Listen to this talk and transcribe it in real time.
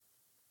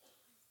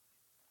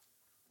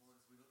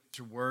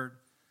your word.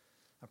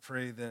 I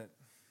pray that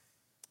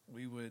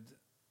we would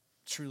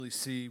truly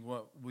see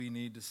what we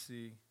need to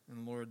see.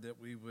 And Lord, that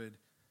we would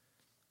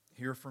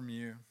hear from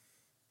you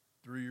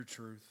through your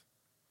truth.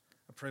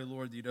 I pray,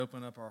 Lord, that you'd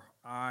open up our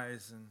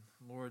eyes, and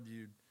Lord,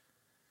 you'd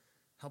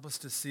help us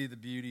to see the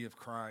beauty of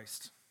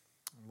Christ.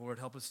 Lord,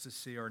 help us to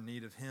see our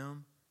need of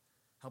him.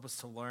 Help us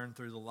to learn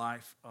through the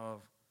life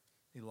of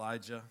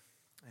Elijah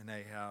and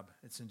Ahab.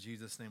 It's in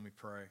Jesus' name we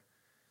pray.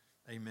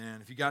 Amen.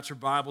 If you got your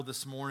Bible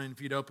this morning,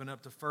 if you'd open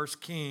up to 1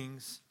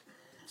 Kings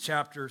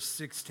chapter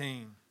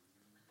 16.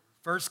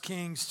 1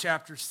 Kings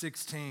chapter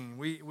 16.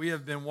 We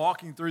have been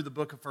walking through the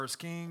book of 1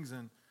 Kings,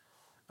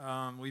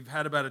 and we've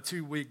had about a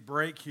 2-week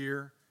break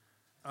here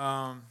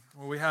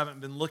where we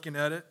haven't been looking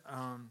at it.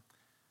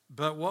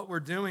 But what we're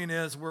doing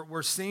is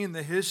we're seeing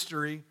the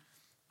history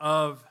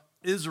of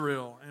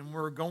Israel, and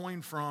we're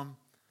going from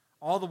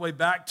all the way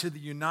back to the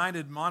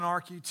united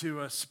monarchy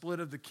to a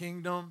split of the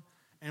kingdom,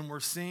 and we're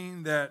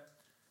seeing that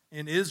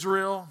in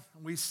Israel,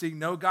 we see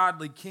no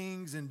godly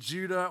kings. In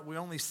Judah, we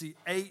only see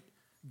 8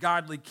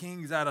 godly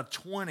kings out of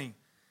 20.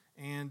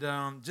 And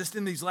just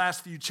in these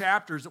last few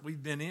chapters that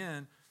we've been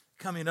in,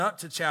 coming up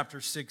to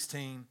chapter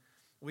 16,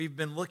 we've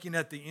been looking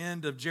at the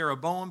end of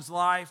Jeroboam's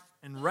life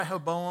and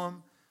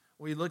Rehoboam.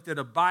 We looked at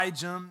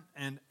Abijam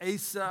and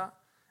Asa.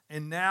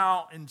 And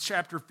now in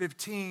chapter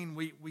 15,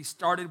 we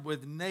started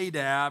with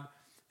Nadab,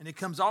 and it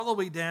comes all the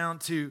way down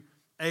to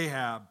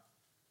Ahab.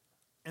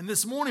 And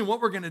this morning,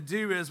 what we're going to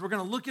do is we're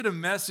going to look at a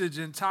message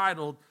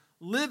entitled,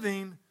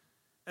 Living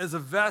as a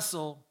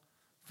Vessel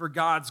for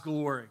God's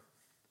Glory.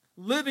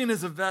 Living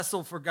as a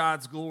vessel for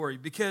God's glory.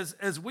 Because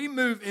as we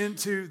move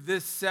into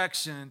this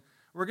section,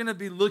 we're going to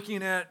be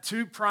looking at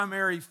 2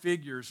 primary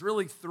figures,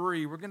 really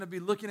 3. We're going to be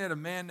looking at a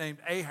man named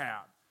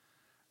Ahab.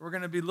 We're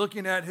going to be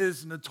looking at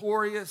his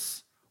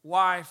notorious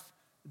wife,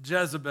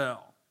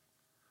 Jezebel.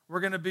 We're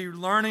going to be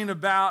learning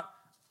about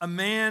a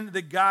man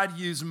that God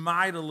used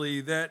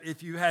mightily, that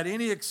if you had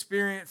any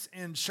experience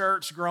in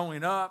church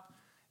growing up,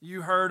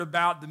 you heard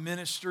about the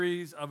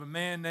ministries of a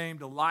man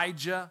named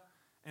Elijah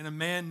and a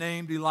man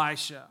named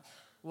Elisha.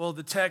 Well,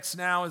 the text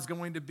now is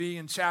going to be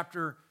in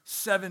chapter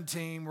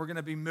 17. We're going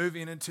to be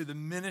moving into the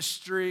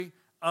ministry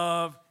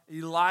of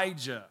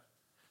Elijah.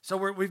 So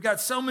we've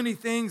got so many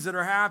things that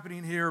are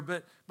happening here,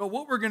 but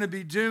what we're going to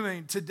be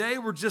doing, today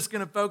we're just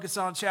going to focus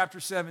on chapter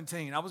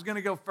 17. I was going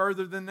to go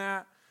further than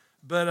that,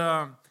 but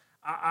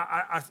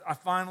I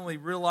finally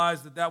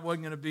realized that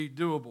wasn't going to be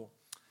doable.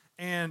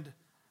 And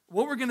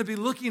what we're going to be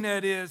looking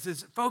at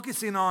is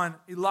focusing on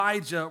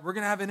Elijah. We're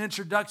going to have an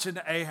introduction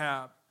to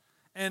Ahab.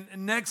 And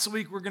next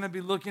week we're going to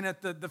be looking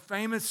at the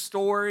famous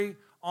story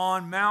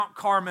on Mount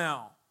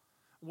Carmel,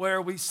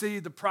 where we see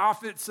the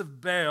prophets of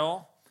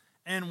Baal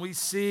and we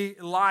see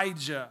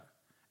Elijah.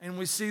 And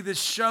we see this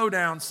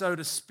showdown, so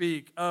to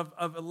speak, of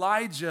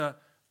Elijah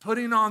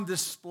putting on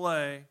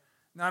display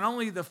not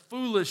only the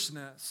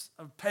foolishness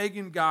of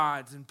pagan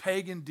gods and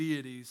pagan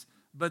deities,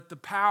 but the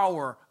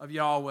power of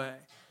Yahweh,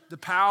 the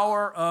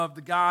power of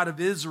the God of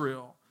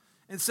Israel.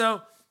 And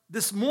so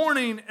this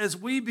morning, as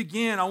we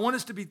begin, I want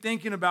us to be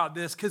thinking about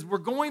this, because we're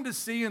going to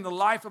see in the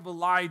life of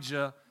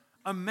Elijah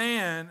a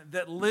man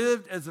that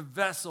lived as a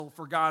vessel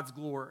for God's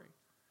glory.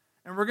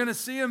 And we're going to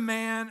see a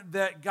man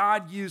that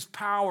God used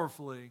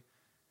powerfully.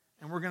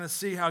 And we're going to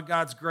see how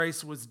God's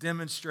grace was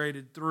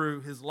demonstrated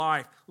through his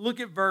life. Look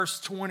at verse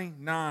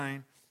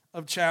 29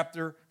 of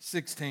chapter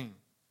 16.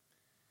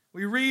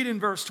 We read in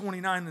verse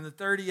 29, in the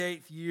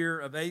 38th year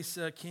of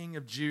Asa, king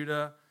of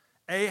Judah,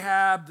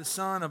 Ahab, the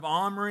son of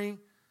Omri,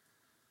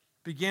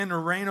 began to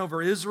reign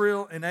over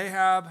Israel. And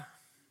Ahab,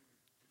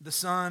 the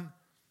son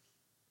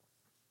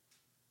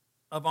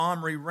of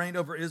Omri, reigned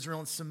over Israel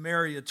and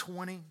Samaria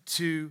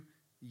 22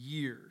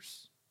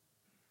 years.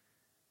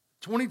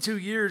 22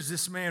 years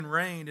this man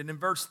reigned, and in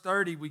verse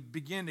 30 we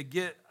begin to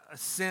get a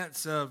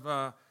sense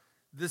of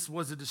this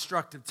was a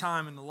destructive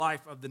time in the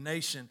life of the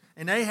nation.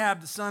 And Ahab,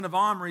 the son of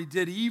Omri,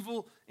 did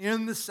evil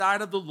in the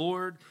sight of the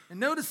Lord. And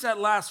notice that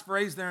last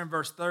phrase there in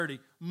verse 30,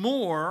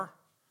 more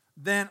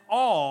than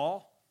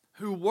all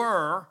who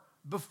were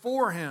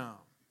before him.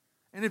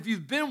 And if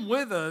you've been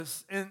with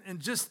us in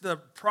just the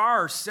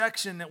prior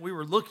section that we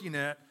were looking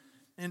at,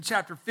 in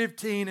chapter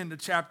 15 into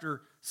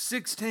chapter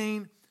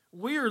 16,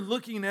 we are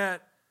looking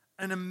at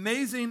an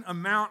amazing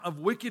amount of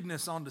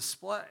wickedness on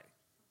display.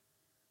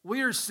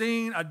 We are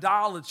seeing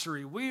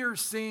idolatry. We are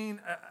seeing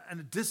a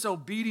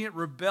disobedient,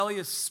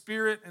 rebellious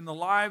spirit in the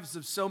lives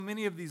of so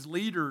many of these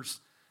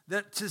leaders,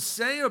 that to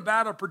say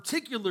about a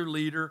particular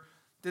leader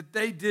that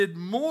they did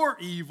more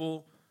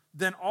evil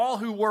than all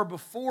who were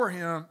before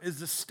him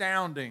is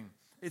astounding.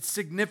 It's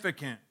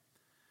significant.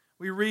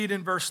 We read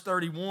in verse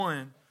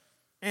 31,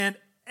 and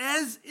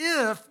as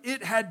if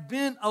it had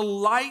been a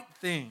light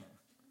thing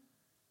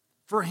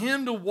for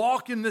him to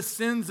walk in the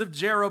sins of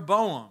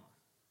Jeroboam,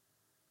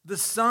 the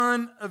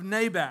son of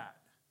Nebat,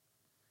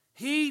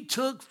 he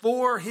took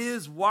for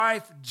his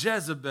wife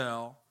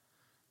Jezebel,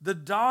 the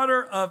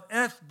daughter of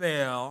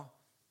Ethbaal,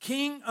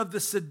 king of the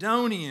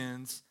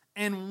Sidonians,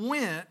 and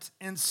went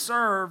and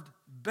served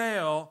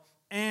Baal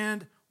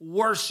and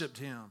worshiped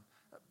him.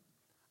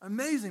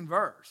 Amazing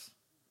verse.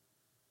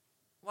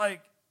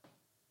 Like,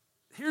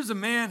 here's a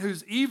man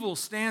whose evil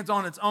stands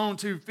on its own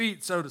 2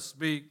 feet, so to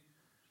speak.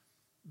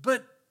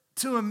 But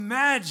to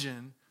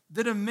imagine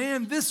that a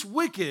man this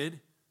wicked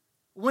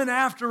went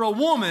after a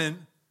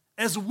woman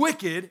as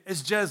wicked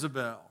as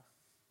Jezebel.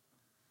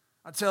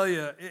 I tell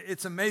you,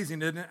 it's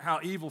amazing, isn't it, how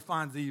evil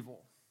finds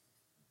evil.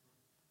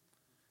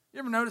 You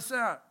ever notice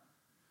that?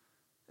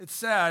 It's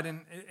sad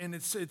and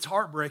it's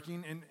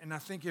heartbreaking. And I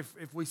think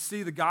if we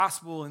see the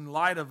gospel in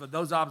light of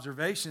those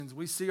observations,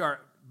 we see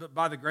but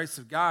by the grace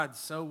of God,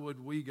 so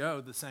would we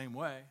go the same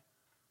way.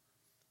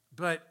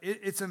 But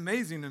it's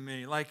amazing to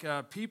me. Like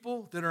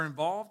people that are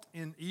involved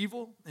in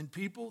evil and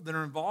people that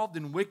are involved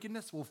in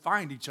wickedness will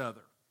find each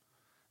other.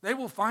 They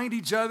will find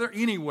each other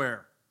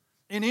anywhere,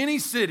 in any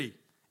city,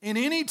 in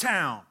any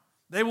town.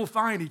 They will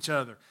find each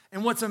other.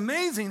 And what's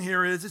amazing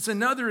here is it's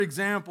another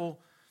example,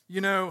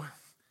 the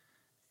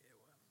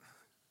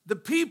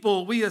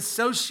people we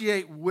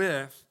associate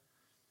with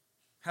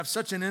have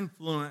such an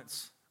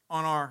influence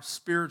on our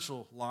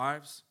spiritual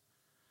lives.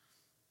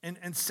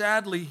 And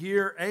sadly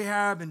here,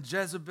 Ahab and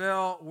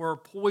Jezebel were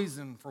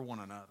poison for one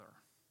another.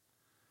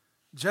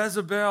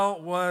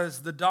 Jezebel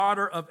was the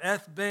daughter of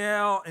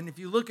Ethbaal, and if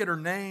you look at her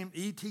name,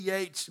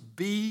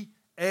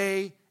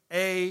 Ethbaal,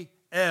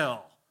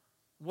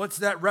 what's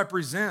that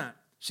represent?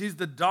 She's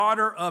the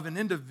daughter of an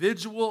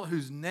individual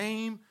whose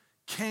name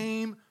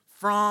came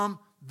from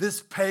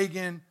this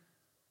pagan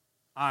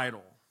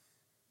idol.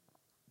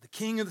 The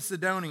king of the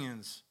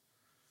Sidonians.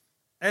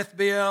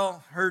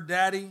 Ethbaal, her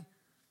daddy,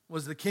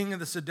 was the king of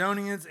the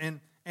Sidonians, and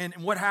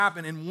what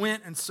happened? And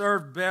went and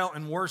served Baal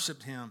and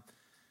worshiped him.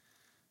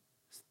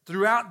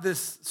 Throughout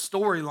this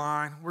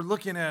storyline, we're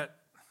looking at,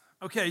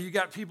 okay, you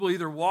got people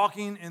either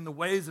walking in the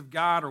ways of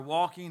God or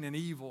walking in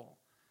evil.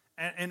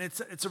 And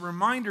it's a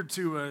reminder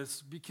to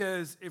us,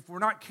 because if we're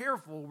not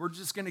careful, we're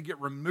just going to get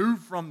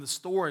removed from the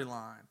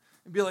storyline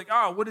and be like,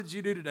 oh, what did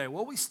you do today?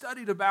 Well, we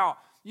studied about,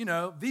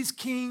 these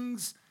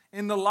kings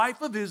in the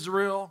life of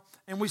Israel,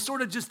 and we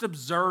sort of just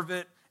observe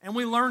it, and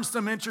we learn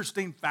some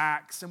interesting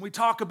facts, and we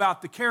talk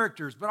about the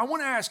characters. But I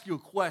want to ask you a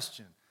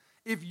question.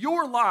 If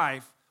your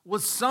life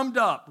was summed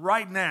up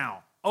right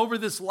now over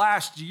this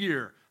last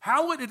year,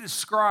 how would it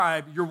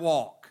describe your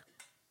walk?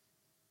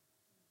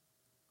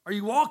 Are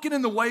you walking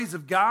in the ways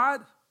of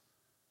God?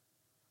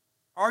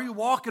 Are you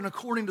walking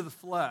according to the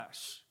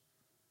flesh?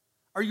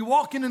 Are you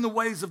walking in the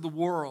ways of the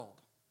world?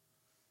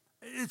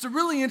 It's a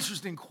really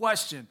interesting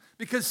question,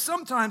 because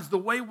sometimes the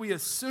way we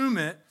assume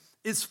it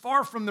is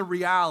far from the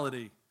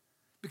reality.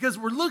 Because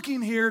we're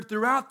looking here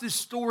throughout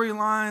this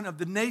storyline of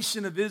the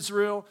nation of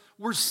Israel,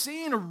 we're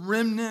seeing a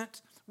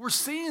remnant. We're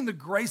seeing the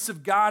grace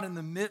of God in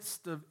the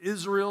midst of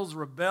Israel's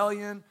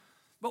rebellion,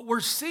 but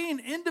we're seeing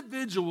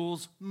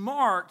individuals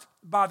marked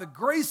by the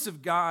grace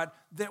of God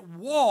that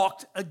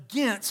walked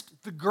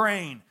against the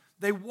grain.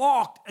 They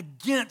walked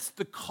against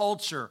the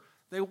culture.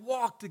 They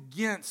walked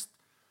against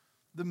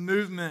the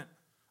movement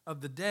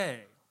of the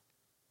day.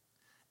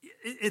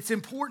 It's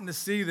important to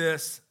see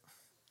this,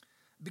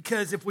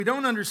 because if we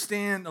don't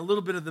understand a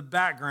little bit of the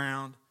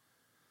background,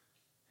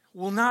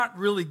 we'll not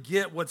really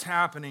get what's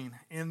happening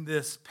in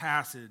this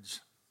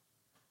passage.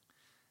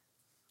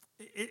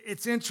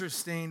 It's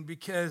interesting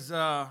because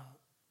I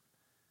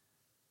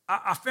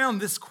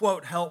found this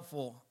quote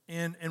helpful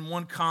in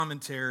one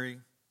commentary.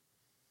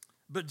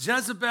 But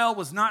Jezebel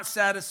was not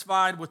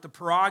satisfied with the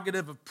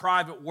prerogative of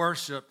private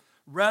worship.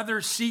 Rather,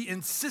 she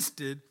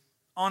insisted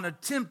on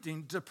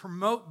attempting to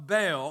promote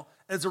Baal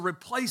as a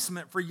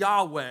replacement for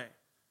Yahweh,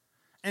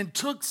 and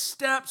took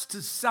steps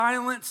to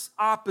silence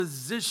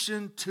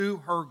opposition to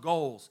her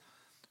goals.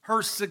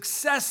 Her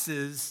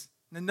successes,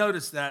 and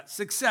notice that,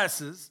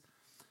 successes,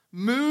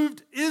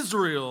 moved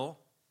Israel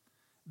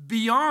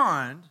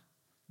beyond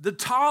the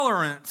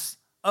tolerance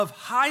of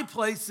high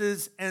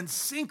places and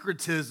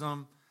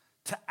syncretism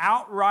to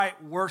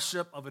outright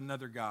worship of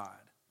another God.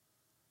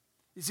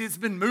 You see, it's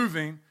been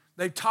moving.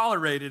 They've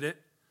tolerated it.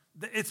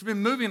 It's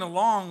been moving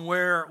along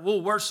where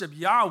we'll worship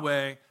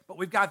Yahweh, but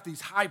we've got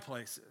these high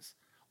places.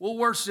 We'll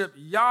worship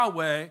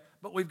Yahweh,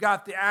 but we've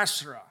got the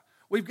Asherah.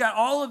 We've got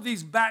all of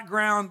these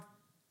background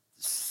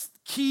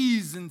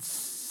keys and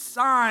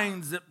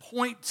signs that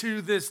point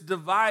to this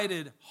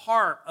divided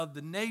heart of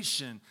the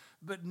nation.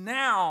 But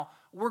now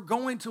we're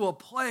going to a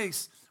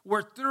place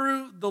where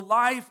through the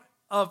life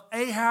of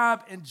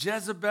Ahab and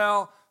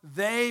Jezebel,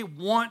 they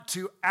want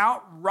to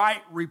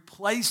outright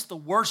replace the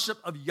worship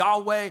of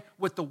Yahweh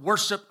with the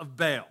worship of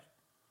Baal.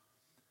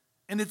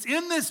 And it's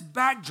in this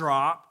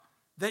backdrop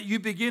that you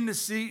begin to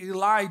see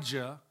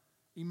Elijah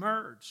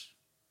emerge.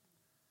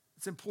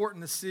 It's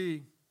important to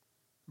see.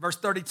 Verse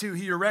 32,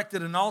 he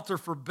erected an altar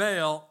for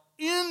Baal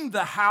in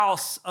the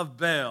house of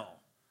Baal,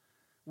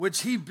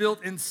 which he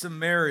built in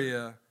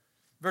Samaria.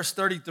 Verse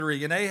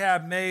 33, and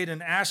Ahab made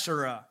an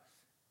Asherah.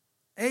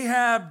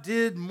 Ahab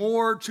did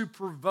more to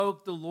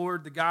provoke the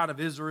Lord, the God of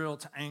Israel,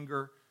 to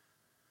anger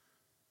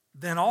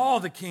than all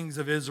the kings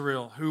of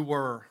Israel who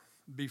were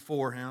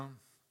before him.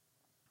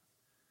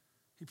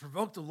 He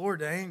provoked the Lord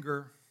to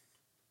anger.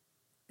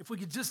 If we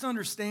could just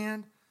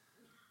understand,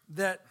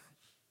 that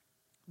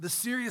the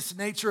serious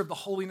nature of the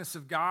holiness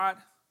of God,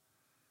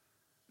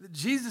 that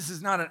Jesus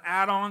is not an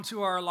add-on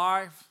to our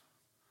life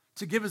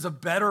to give us a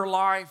better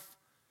life,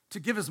 to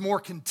give us more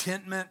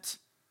contentment,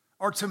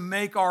 or to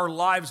make our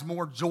lives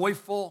more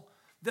joyful.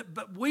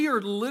 But we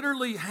are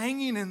literally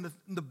hanging in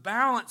the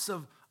balance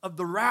of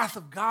the wrath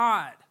of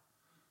God.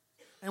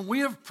 And we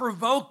have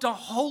provoked a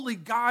holy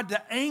God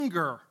to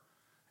anger.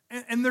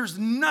 And there's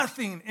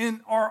nothing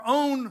in our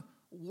own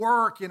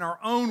work, in our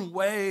own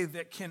way,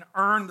 that can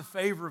earn the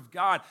favor of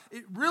God.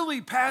 It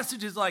really,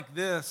 passages like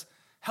this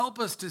help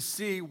us to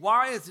see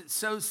why is it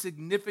so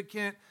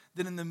significant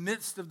that in the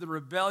midst of the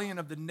rebellion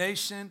of the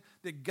nation,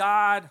 that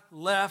God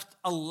left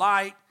a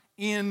light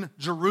in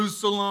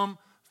Jerusalem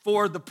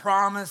for the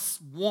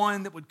promised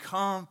one that would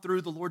come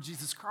through the Lord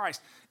Jesus Christ.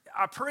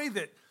 I pray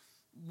that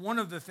one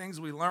of the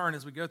things we learn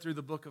as we go through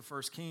the book of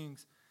 1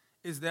 Kings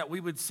is that we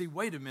would see,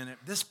 wait a minute,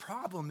 this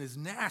problem is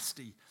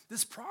nasty.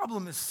 This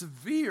problem is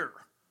severe.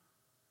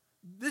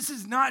 This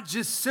is not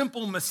just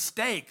simple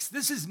mistakes.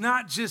 This is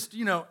not just,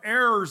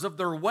 errors of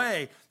their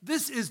way.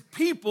 This is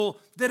people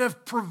that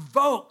have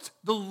provoked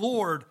the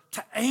Lord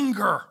to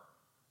anger.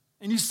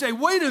 And you say,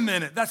 wait a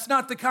minute, that's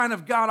not the kind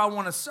of God I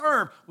want to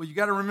serve. Well, you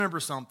got to remember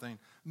something.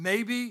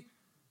 Maybe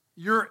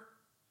your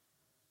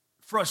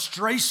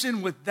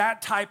frustration with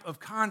that type of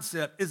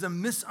concept is a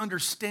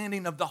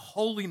misunderstanding of the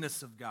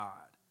holiness of God.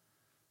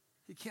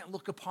 He can't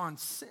look upon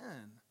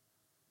sin.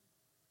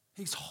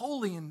 He's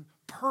holy and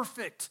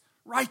perfect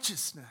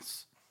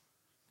righteousness.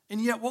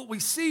 And yet what we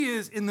see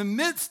is in the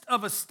midst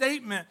of a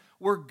statement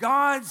where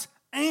God's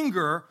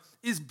anger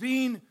is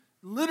being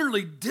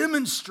literally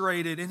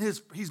demonstrated and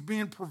he's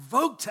being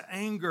provoked to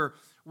anger,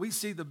 we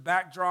see the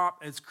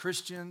backdrop as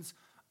Christians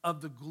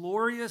of the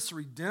glorious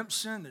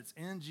redemption that's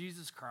in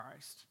Jesus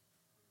Christ.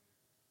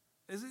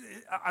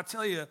 I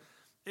tell you,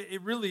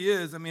 it really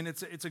is. I mean,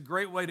 it's a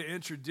great way to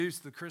introduce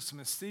the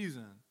Christmas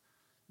season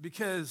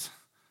because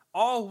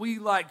all we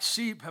like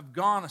sheep have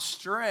gone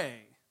astray.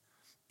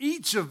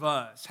 Each of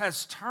us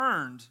has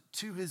turned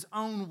to his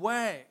own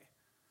way,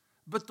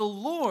 but the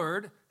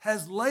Lord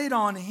has laid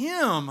on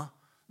him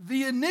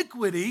the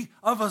iniquity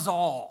of us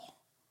all.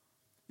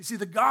 You see,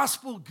 the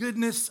gospel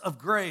goodness of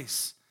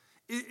grace,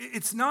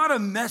 it's not a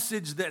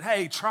message that,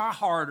 hey, try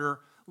harder,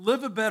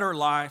 live a better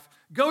life,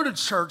 go to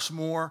church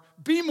more,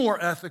 be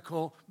more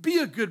ethical, be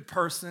a good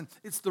person.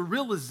 It's the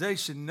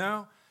realization,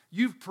 no,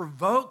 you've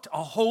provoked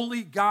a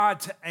holy God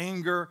to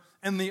anger,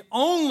 and the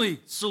only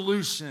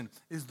solution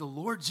is the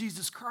Lord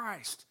Jesus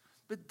Christ.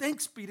 But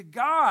thanks be to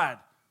God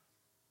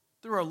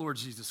through our Lord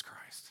Jesus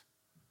Christ,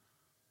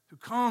 who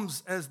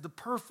comes as the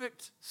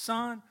perfect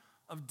Son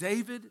of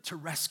David to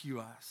rescue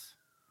us.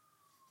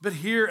 But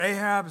here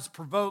Ahab has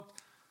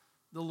provoked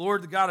the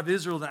Lord, the God of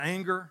Israel, to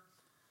anger.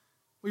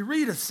 We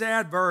read a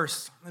sad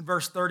verse in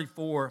verse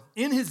 34.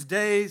 In his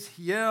days,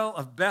 Hiel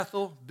of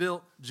Bethel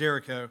built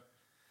Jericho.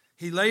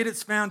 He laid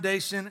its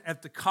foundation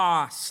at the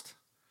cost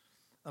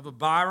of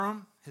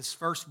Abiram, his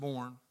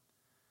firstborn,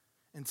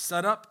 and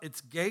set up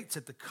its gates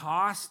at the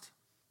cost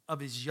of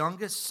his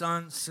youngest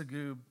son,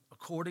 Segub,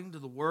 according to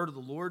the word of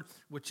the Lord,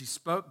 which he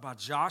spoke by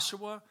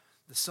Joshua,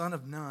 the son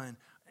of Nun.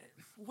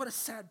 What a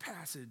sad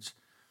passage.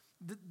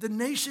 The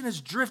nation has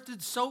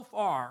drifted so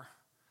far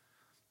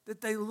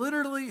that they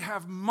literally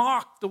have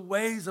mocked the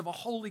ways of a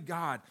holy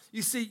God.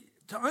 You see,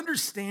 to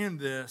understand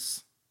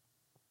this,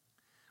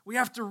 we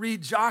have to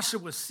read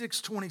Joshua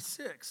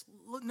 6:26.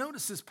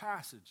 Notice this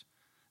passage.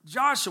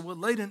 Joshua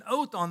laid an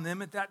oath on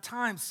them at that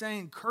time,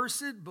 saying,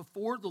 "Cursed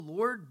before the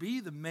Lord be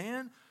the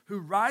man who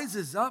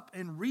rises up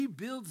and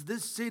rebuilds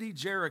this city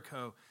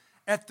Jericho.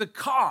 At the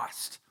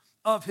cost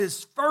of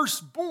his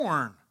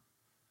firstborn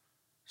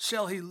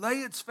shall he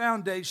lay its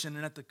foundation,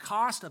 and at the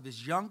cost of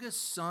his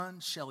youngest son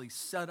shall he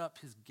set up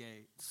his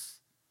gates."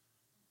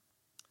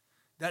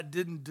 That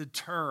didn't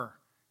deter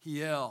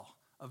Hiel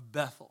of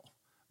Bethel.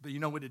 But you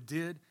know what it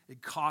did?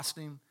 It cost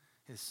him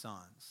his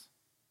sons.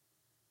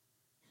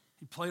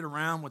 He played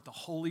around with the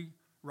holy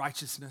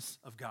righteousness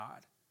of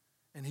God,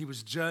 and he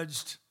was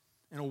judged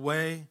in a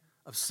way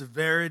of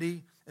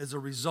severity. As a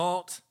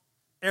result,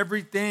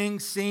 everything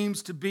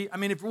seems to be,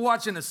 if we're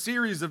watching a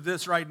series of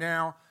this right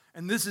now,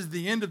 and this is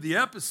the end of the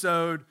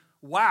episode,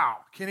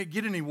 wow, can it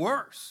get any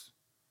worse?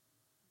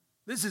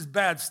 This is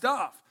bad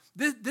stuff.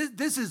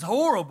 This is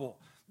horrible.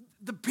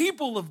 The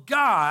people of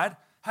God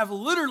have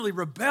literally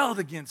rebelled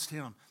against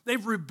him.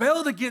 They've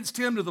rebelled against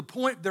him to the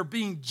point they're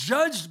being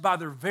judged by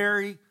their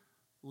very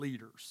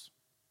leaders.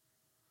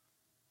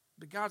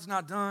 But God's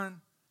not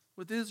done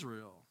with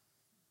Israel.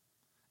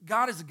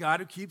 God is a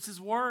God who keeps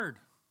his word.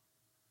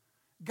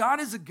 God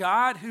is a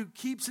God who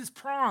keeps his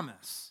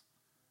promise.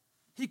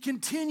 He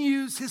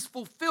continues his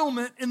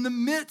fulfillment in the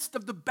midst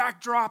of the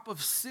backdrop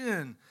of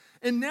sin.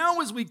 And now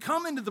as we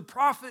come into the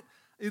prophet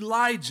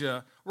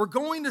Elijah, we're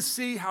going to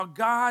see how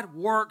God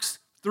works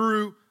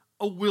through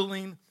a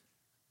willing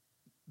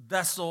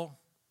vessel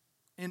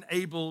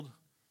enabled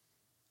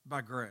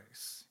by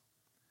grace.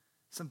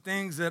 Some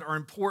things that are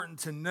important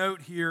to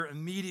note here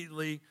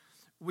immediately.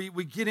 We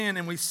get in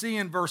and we see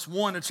in verse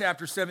 1 of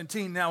chapter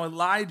 17, now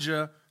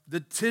Elijah the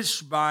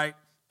Tishbite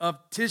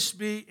of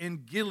Tishbe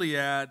in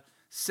Gilead,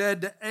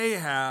 said to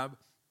Ahab,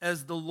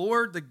 as the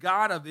Lord, the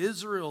God of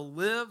Israel,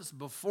 lives,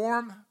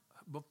 before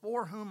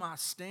whom I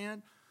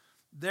stand,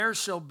 there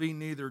shall be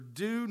neither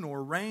dew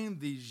nor rain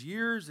these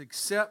years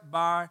except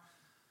by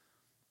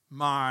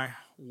my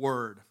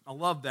word. I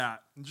love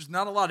that. And just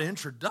not a lot of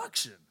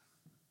introduction.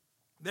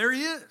 There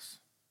he is,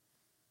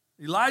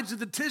 Elijah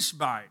the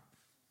Tishbite.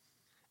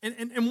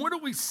 And what do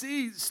we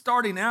see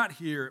starting out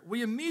here?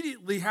 We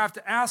immediately have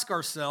to ask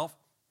ourselves,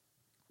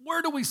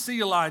 where do we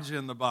see Elijah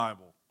in the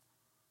Bible?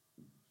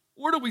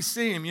 Where do we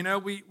see him? You know,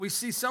 we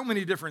see so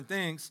many different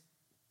things.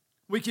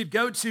 We could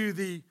go to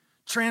the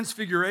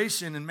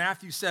Transfiguration in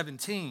Matthew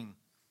 17.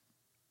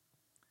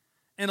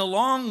 And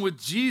along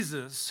with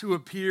Jesus, who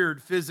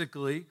appeared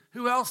physically,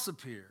 who else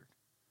appeared?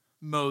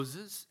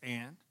 Moses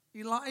and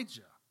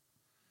Elijah.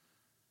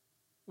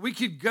 We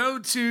could go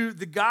to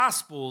the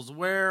Gospels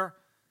where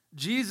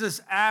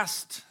Jesus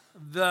asked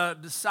the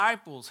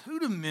disciples, who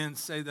do men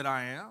say that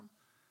I am?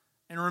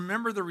 And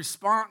remember the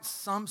response,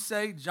 some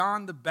say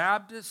John the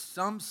Baptist,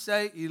 some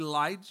say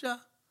Elijah.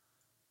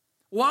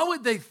 Why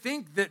would they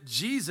think that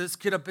Jesus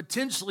could have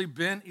potentially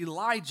been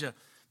Elijah?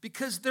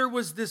 Because there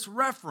was this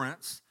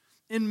reference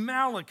in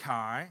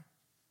Malachi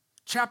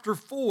chapter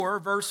 4,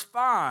 verse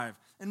 5.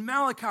 In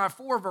Malachi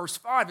 4, verse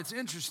 5, it's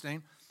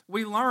interesting.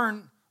 We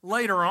learn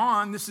later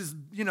on, this is,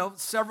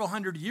 several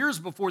hundred years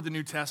before the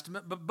New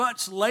Testament, but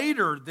much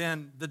later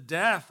than the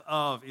death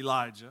of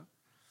Elijah.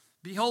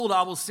 Behold,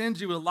 I will send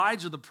you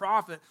Elijah the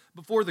prophet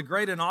before the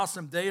great and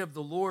awesome day of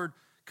the Lord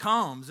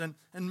comes. And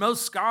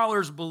most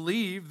scholars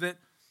believe that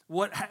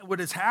what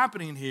is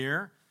happening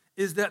here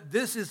is that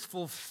this is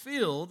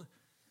fulfilled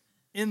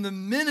in the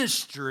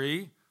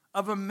ministry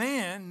of a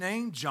man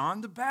named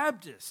John the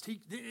Baptist.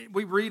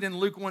 We read in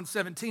Luke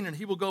 1:17, and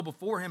he will go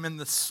before him in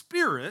the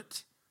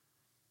spirit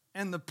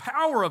and the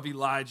power of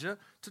Elijah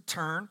to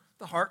turn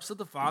the hearts of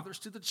the fathers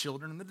to the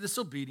children and the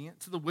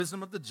disobedient to the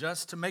wisdom of the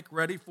just, to make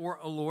ready for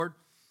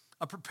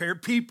a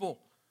prepared people.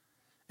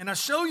 And I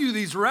show you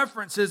these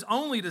references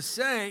only to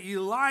say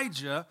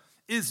Elijah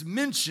is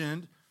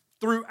mentioned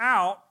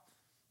throughout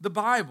the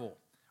Bible.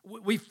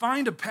 We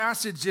find a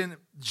passage in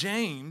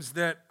James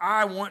that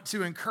I want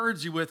to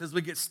encourage you with as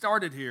we get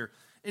started here.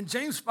 In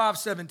James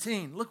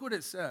 5:17, look what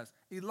it says.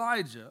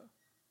 Elijah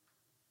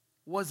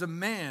was a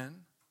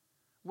man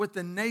with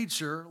a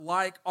nature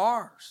like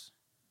ours,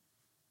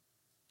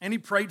 and he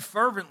prayed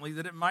fervently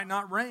that it might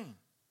not rain.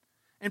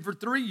 And for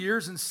 3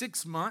 years and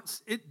 6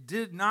 months, it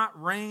did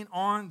not rain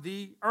on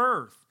the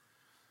earth.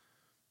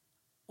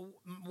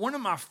 One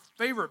of my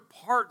favorite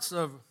parts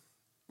of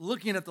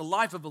looking at the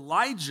life of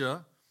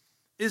Elijah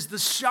is the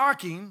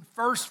shocking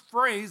first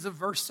phrase of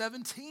verse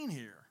 17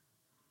 here.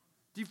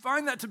 Do you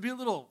find that to be a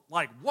little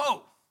like,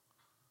 whoa?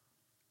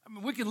 I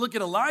mean, we can look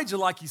at Elijah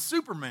like he's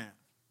Superman.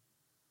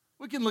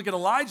 We can look at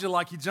Elijah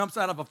like he jumps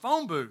out of a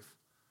phone booth.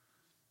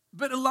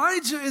 But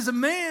Elijah is a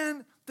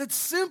man that's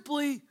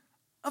simply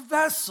a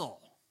vessel.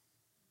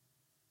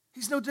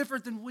 He's no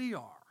different than we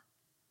are.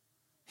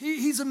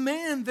 He's a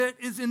man that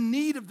is in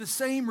need of the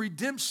same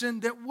redemption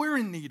that we're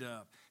in need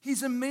of.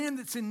 He's a man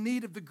that's in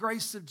need of the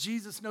grace of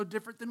Jesus, no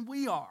different than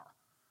we are.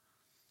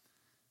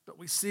 But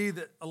we see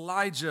that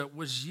Elijah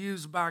was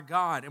used by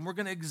God, and we're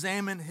going to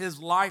examine his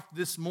life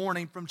this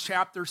morning from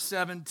chapter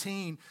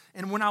 17.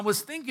 And when I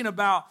was thinking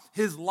about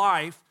his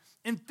life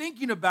and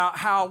thinking about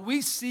how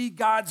we see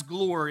God's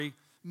glory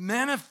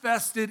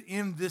manifested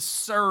in this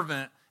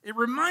servant, it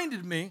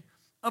reminded me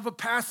of a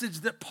passage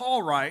that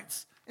Paul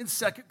writes in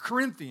 2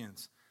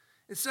 Corinthians.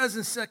 It says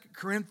in 2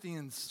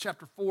 Corinthians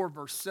chapter 4,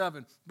 verse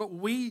 7, but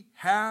we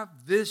have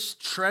this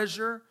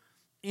treasure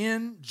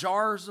in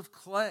jars of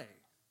clay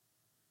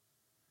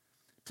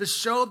to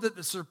show that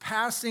the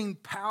surpassing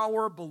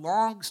power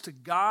belongs to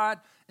God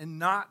and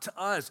not to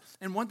us.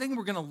 And one thing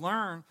we're going to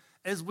learn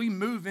as we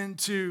move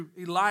into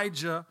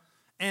Elijah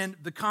and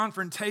the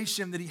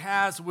confrontation that he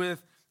has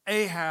with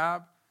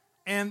Ahab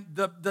and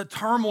the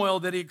turmoil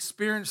that he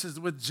experiences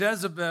with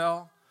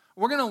Jezebel,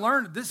 we're going to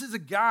learn that this is a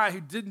guy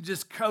who didn't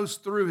just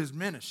coast through his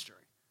ministry.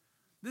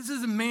 This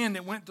is a man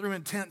that went through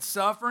intense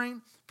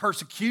suffering,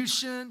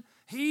 persecution.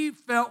 He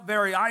felt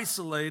very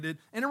isolated.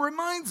 And it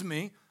reminds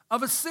me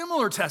of a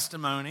similar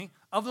testimony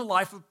of the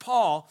life of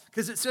Paul,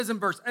 because it says in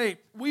verse 8,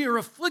 we are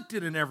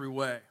afflicted in every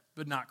way,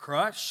 but not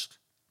crushed,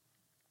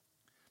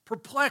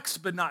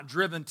 perplexed, but not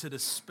driven to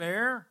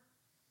despair,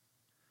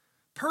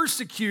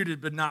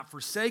 persecuted but not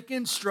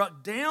forsaken,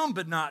 struck down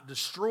but not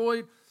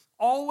destroyed,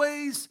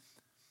 always,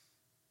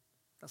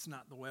 that's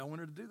not the way I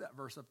wanted to do that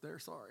verse up there,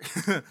 sorry.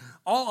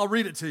 I'll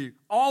read it to you.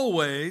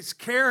 Always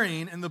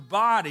carrying in the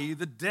body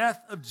the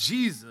death of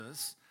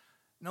Jesus.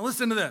 Now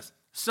listen to this.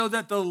 So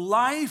that the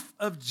life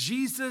of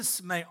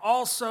Jesus may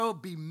also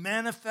be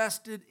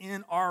manifested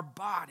in our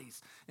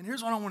bodies. And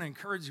here's what I want to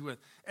encourage you with.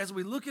 As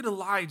we look at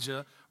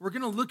Elijah, we're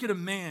going to look at a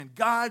man,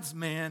 God's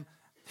man,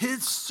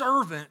 his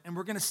servant, and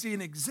we're going to see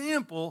an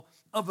example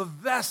of a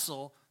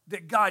vessel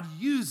that God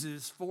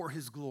uses for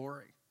his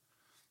glory.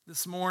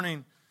 This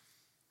morning,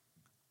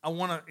 I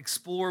want to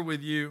explore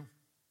with you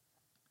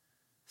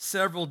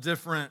several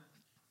different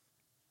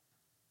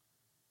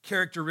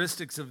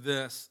characteristics of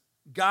this.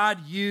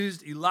 God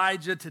used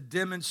Elijah to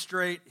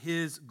demonstrate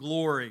his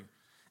glory.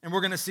 And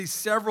we're going to see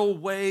several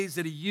ways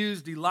that he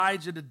used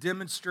Elijah to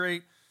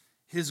demonstrate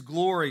his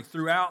glory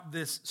throughout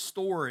this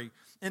story.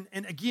 And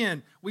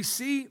again, we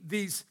see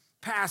these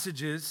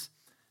passages.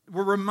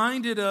 We're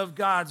reminded of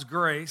God's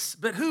grace.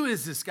 But who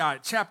is this guy?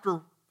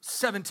 Chapter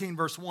 17,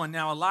 verse 1.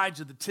 Now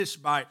Elijah the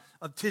Tishbite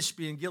of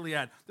Tishbe in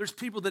Gilead. There's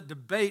people that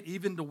debate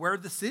even to where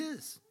this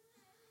is.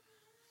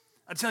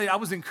 I tell you, I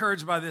was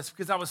encouraged by this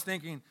because I was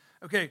thinking,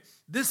 okay,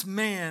 this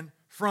man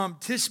from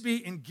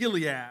Tishbe in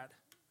Gilead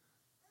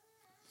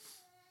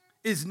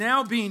is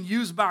now being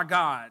used by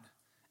God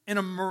in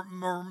a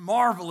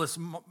marvelous,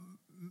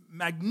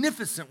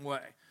 magnificent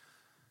way.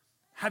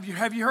 Have you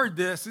heard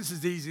this? This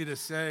is easy to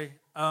say.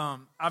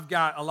 I've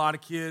got a lot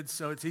of kids,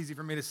 so it's easy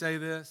for me to say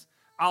this.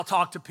 I'll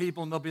talk to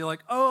people and they'll be like,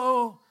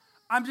 oh,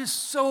 I'm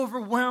just so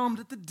overwhelmed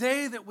at the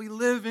day that we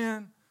live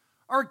in.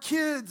 Our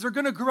kids are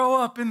going to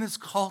grow up in this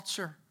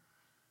culture.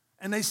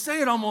 And they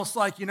say it almost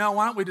like, why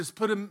don't we just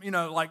put them,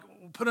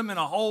 put them in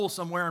a hole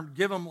somewhere and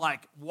give them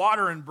like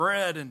water and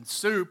bread and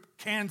soup,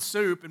 canned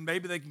soup, and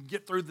maybe they can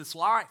get through this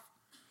life.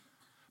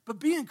 But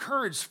be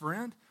encouraged,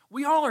 friend.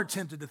 We all are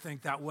tempted to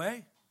think that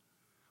way.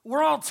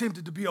 We're all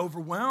tempted to be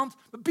overwhelmed,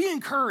 but be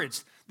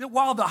encouraged that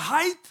while the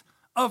height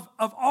of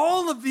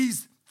all of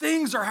these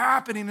things are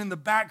happening in the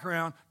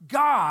background,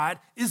 God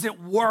is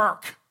at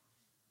work.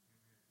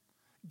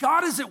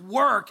 God is at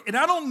work, and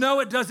I don't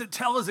know, it doesn't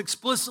tell us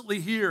explicitly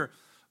here,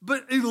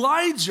 but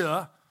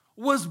Elijah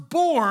was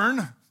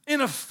born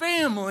in a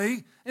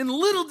family, and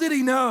little did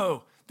he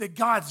know that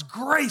God's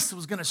grace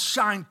was going to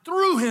shine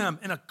through him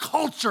in a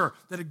culture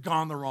that had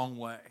gone the wrong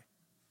way.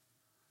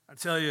 I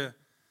tell you,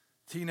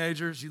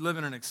 teenagers, you live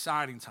in an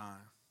exciting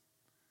time.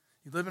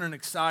 You live in an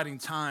exciting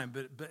time,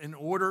 but in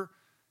order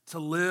to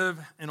live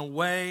in a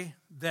way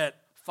that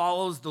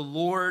follows the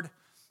Lord,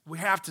 we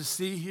have to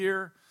see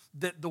here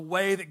that the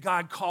way that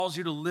God calls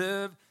you to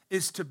live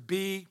is to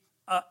be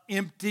an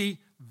empty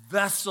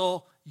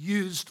vessel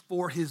used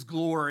for his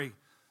glory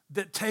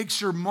that takes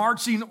your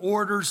marching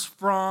orders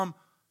from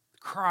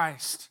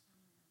Christ,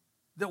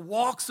 that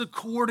walks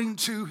according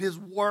to his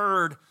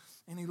word.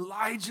 And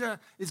Elijah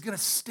is going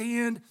to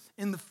stand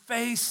in the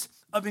face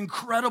of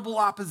incredible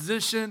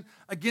opposition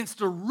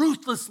against a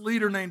ruthless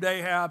leader named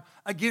Ahab,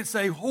 against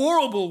a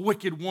horrible,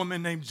 wicked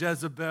woman named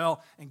Jezebel,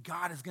 and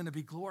God is going to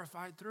be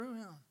glorified through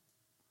him.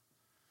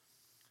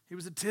 He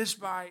was a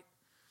Tishbite,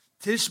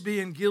 Tishbe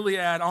in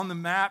Gilead on the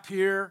map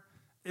here.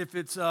 If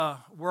it's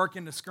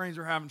working, the screens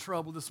are having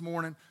trouble this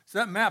morning. So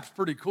that map's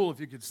pretty cool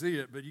if you could see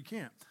it, but you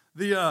can't.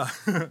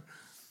 That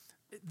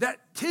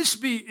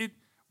Tishbe,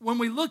 when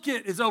we look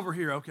at, is over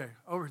here. Okay,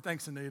 over.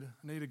 Thanks, Anita.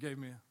 Anita gave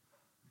me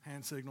a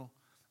hand signal.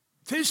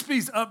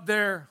 Tishbe's up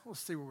there.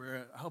 Let's see where we're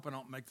at. I hope I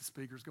don't make the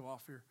speakers go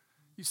off here.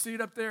 You see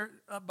it up there?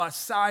 Up by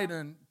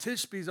Sidon.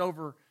 Tishbe's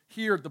over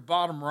here at the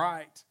bottom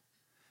right.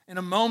 In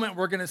a moment,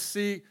 we're going to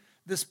see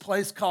this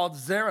place called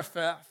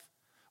Zarephath,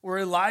 where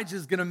Elijah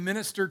is going to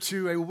minister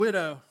to a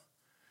widow.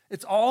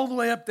 It's all the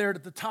way up there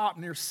at the top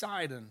near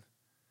Sidon.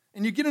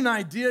 And you get an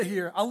idea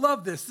here. I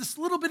love this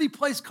little bitty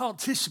place called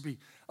Tishbe,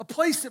 a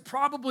place that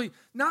probably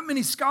not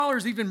many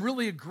scholars even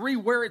really agree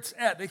where it's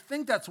at. They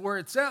think that's where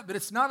it's at, but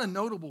it's not a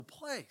notable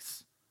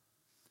place.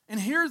 And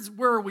here's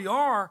where we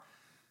are.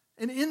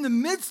 And in the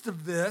midst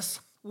of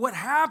this, what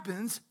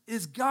happens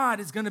is God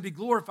is going to be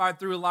glorified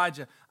through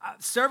Elijah.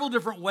 Several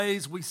different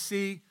ways we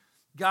see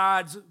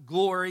God's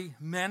glory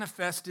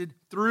manifested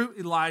through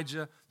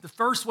Elijah. The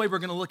first way we're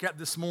going to look at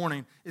this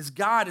morning is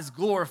God is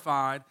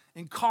glorified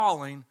in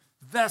calling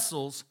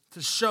vessels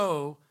to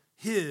show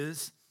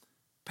his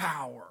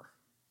power.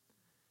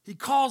 He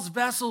calls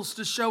vessels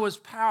to show his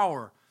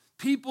power.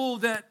 People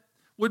that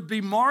would be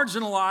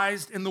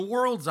marginalized in the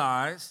world's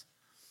eyes,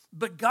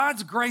 but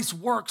God's grace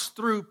works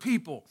through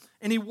people.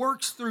 And he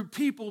works through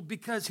people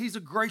because he's a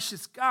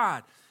gracious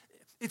God.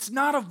 It's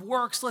not of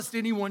works lest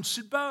anyone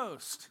should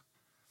boast.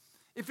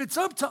 If it's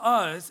up to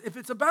us, if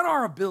it's about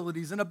our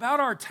abilities and about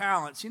our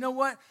talents, you know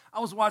what? I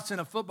was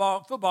watching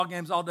football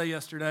games all day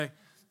yesterday,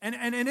 and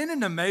isn't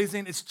it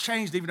amazing? It's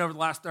changed even over the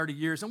last 30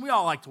 years, and we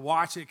all like to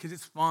watch it because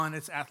it's fun,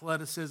 it's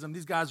athleticism.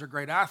 These guys are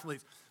great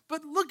athletes.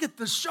 But look at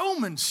the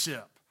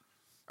showmanship.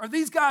 Are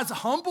these guys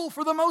humble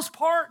for the most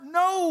part?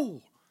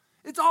 No.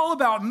 It's all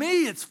about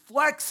me. It's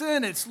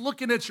flexing. It's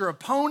looking at your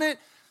opponent.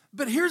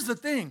 But here's the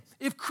thing.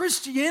 If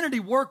Christianity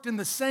worked in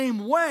the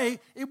same way,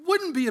 it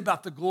wouldn't be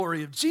about the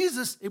glory of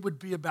Jesus. It would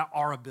be about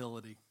our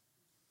ability.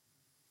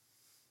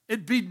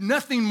 It'd be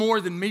nothing more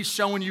than me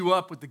showing you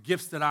up with the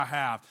gifts that I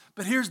have.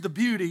 But here's the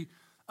beauty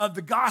of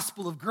the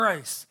gospel of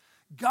grace.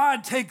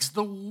 God takes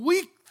the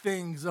weak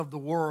things of the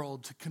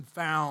world to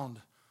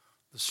confound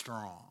the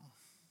strong.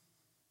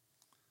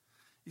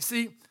 You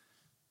see,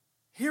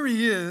 here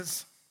he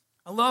is.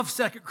 I love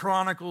 2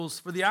 Chronicles.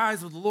 For the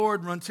eyes of the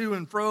Lord run to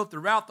and fro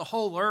throughout the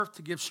whole earth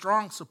to give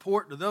strong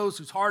support to those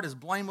whose heart is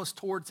blameless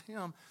towards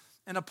him.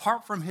 And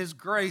apart from his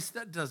grace,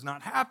 that does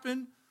not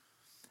happen.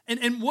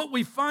 And what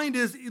we find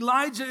is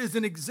Elijah is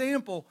an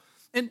example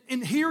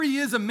And here he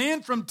is, a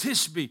man from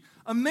Tishbe,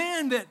 a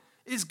man that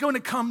is going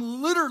to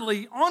come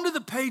literally onto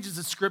the pages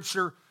of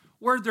Scripture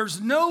where there's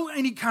no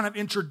any kind of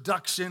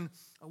introduction.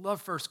 I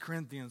love 1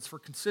 Corinthians, for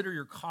consider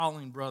your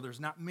calling, brothers.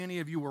 Not many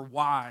of you were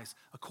wise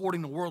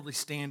according to worldly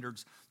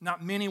standards.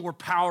 Not many were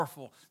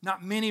powerful.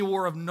 Not many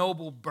were of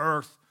noble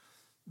birth.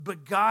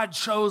 But God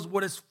chose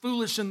what is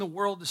foolish in the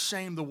world to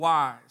shame the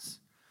wise.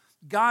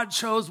 God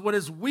chose what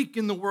is weak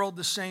in the world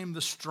to shame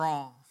the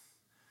strong.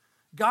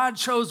 God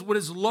chose what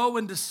is low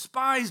and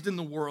despised in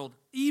the world,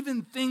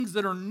 even things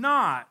that are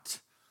not,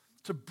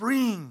 to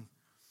bring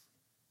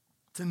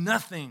to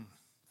nothing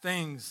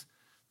things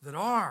that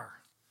are.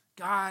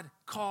 God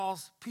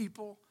calls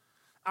people.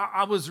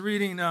 I was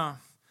reading,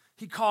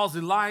 he calls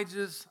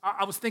Elijah's.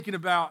 I was thinking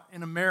about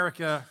in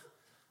America,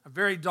 a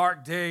very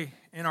dark day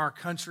in our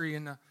country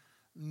in the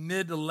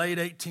mid to late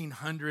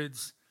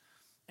 1800s.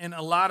 And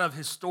a lot of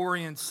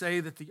historians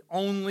say that the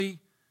only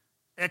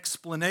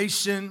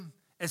explanation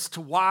as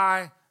to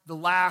why the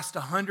last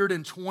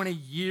 120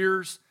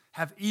 years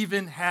have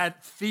even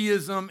had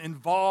theism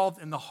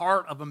involved in the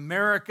heart of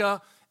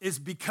America is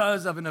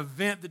because of an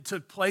event that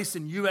took place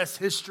in U.S.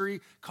 history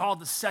called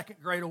the Second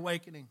Great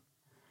Awakening.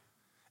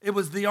 It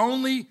was the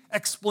only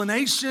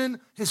explanation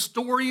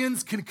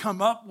historians can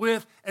come up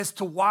with as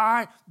to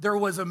why there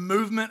was a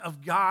movement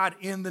of God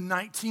in the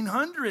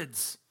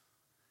 1900s.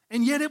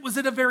 And yet it was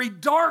at a very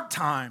dark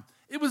time.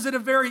 It was at a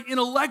very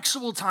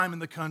intellectual time in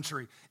the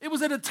country. It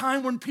was at a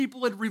time when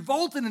people had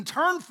revolted and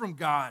turned from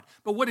God.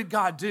 But what did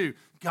God do?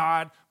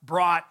 God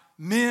brought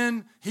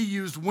men, he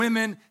used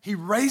women, he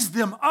raised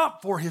them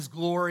up for his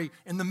glory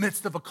in the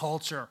midst of a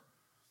culture.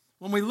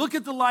 When we look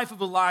at the life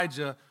of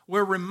Elijah,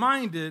 we're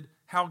reminded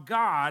how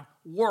God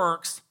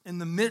works in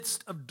the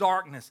midst of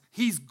darkness.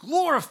 He's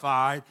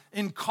glorified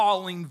in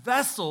calling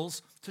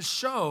vessels to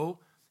show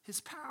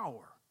his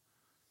power.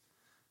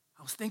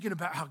 I was thinking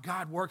about how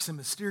God works in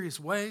mysterious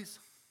ways.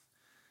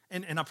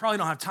 And I probably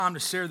don't have time to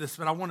share this,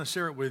 but I want to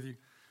share it with you.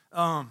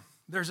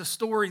 There's a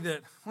story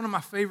that, one of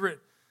my favorite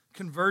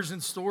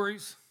conversion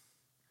stories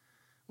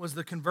was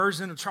the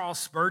conversion of Charles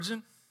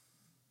Spurgeon.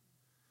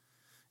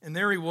 And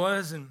there he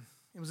was, and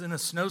it was in a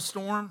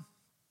snowstorm.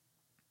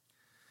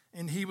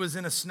 And he was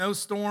in a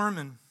snowstorm,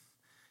 and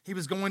he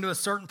was going to a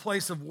certain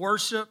place of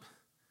worship.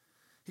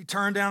 He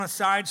turned down a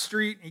side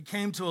street, and he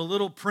came to a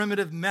little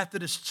primitive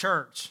Methodist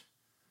church.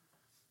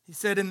 He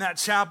said in that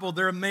chapel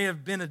there may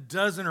have been a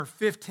dozen or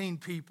 15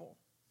 people.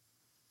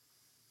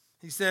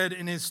 He said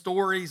in his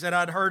stories that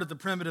I'd heard at the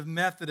primitive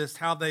Methodist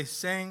how they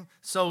sang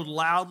so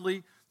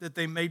loudly that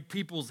they made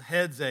people's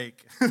heads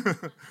ache.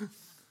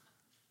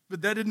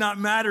 But that did not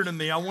matter to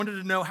me. I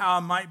wanted to know how I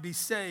might be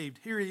saved.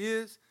 Here he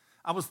is.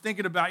 I was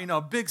thinking about,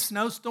 a big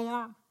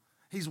snowstorm.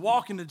 He's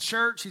walking to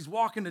church,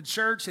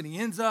 and he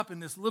ends up in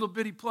this little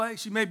bitty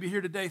place. You may be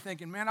here today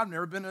thinking, man, I've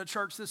never been to a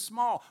church this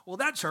small. Well,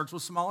 that church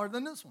was smaller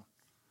than this one.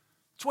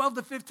 12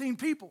 to 15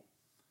 people.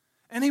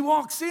 And he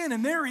walks in,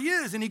 and there he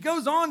is. And he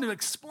goes on to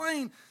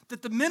explain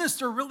that the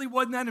minister really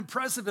wasn't that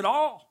impressive at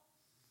all.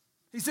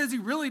 He says he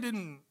really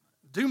didn't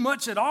do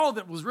much at all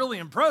that was really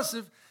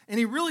impressive, and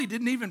he really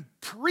didn't even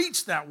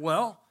preach that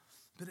well.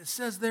 But it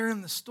says there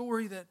in the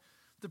story that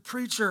the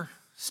preacher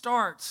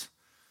starts,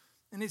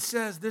 and it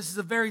says, this is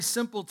a very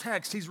simple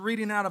text. He's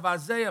reading out of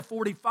Isaiah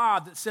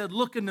 45 that said,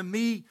 look unto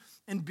me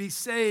and be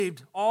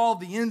saved, all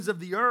the ends of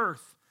the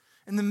earth.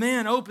 And the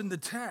man opened the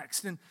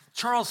text, and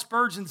Charles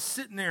Spurgeon's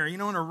sitting there,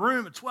 in a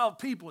room of 12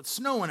 people. It's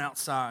snowing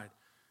outside.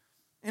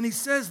 And he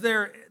says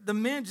there, the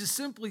man just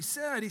simply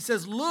said, he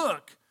says,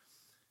 look.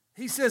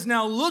 He says,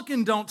 now look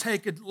and don't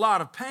take a lot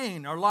of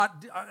pain or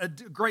a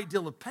great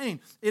deal of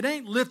pain. It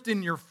ain't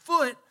lifting your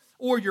foot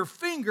or your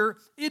finger.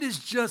 It is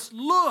just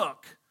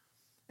look.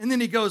 And then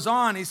he goes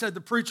on. He said,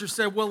 the preacher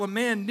said, well, a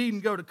man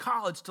needn't go to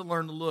college to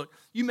learn to look.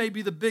 You may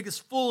be the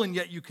biggest fool, and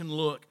yet you can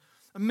look.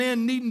 A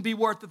man needn't be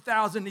worth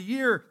 $1,000 a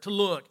year to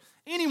look.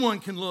 Anyone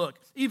can look.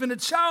 Even a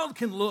child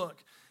can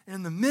look. And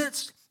in the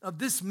midst of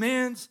this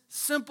man's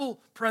simple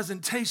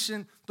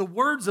presentation, the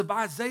words of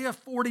Isaiah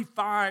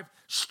 45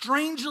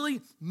 strangely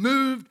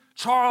moved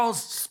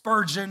Charles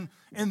Spurgeon.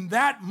 And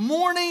that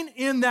morning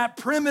in that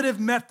primitive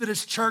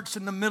Methodist church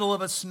in the middle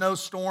of a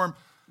snowstorm,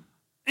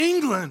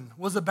 England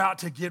was about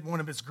to get one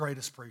of its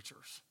greatest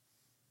preachers.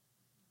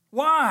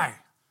 Why?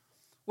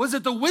 Was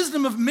it the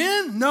wisdom of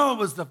men? No, it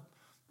was the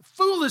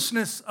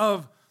foolishness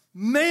of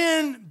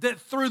man,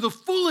 that through the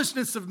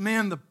foolishness of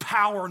man, the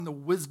power and the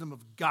wisdom of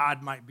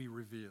God might be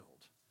revealed.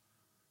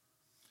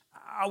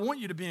 I want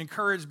you to be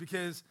encouraged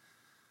because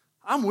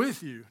I'm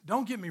with you.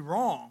 Don't get me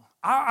wrong.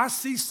 I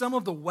see some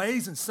of the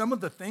ways and some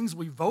of the things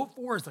we vote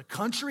for as a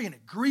country, and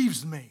it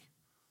grieves me.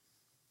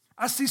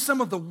 I see some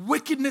of the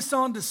wickedness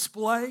on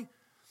display,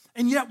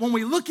 and yet when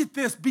we look at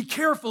this, be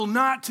careful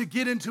not to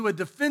get into a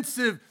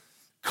defensive,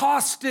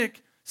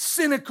 caustic,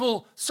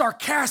 cynical,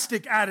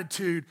 sarcastic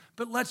attitude,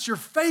 but let your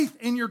faith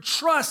and your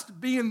trust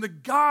be in the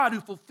God who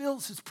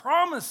fulfills his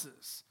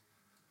promises.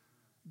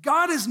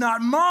 God is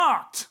not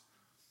mocked.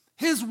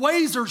 His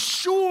ways are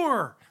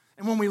sure.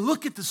 And when we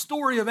look at the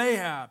story of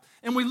Ahab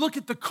and we look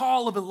at the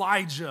call of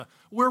Elijah,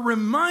 we're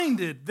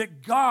reminded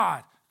that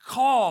God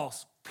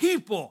calls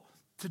people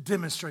to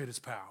demonstrate his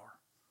power.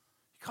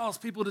 He calls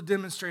people to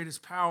demonstrate his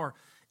power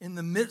in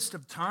the midst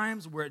of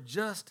times where it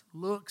just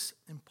looks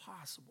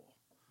impossible.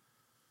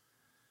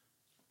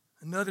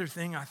 Another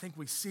thing I think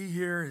we see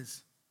here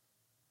is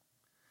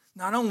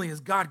not only is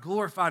God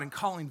glorified in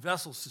calling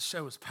vessels to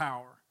show his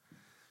power,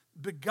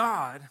 but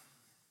God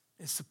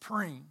is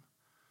supreme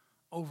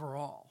over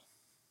all.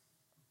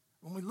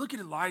 When we look at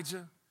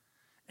Elijah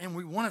and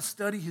we want to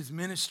study his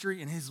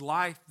ministry and his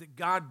life, that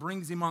God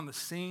brings him on the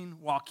scene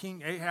while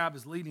King Ahab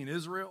is leading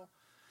Israel,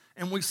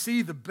 and we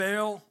see the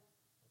Baal,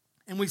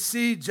 and we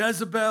see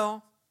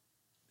Jezebel,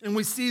 and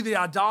we see the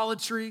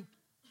idolatry,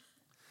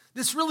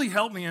 this really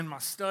helped me in my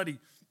study.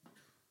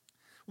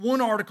 One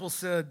article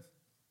said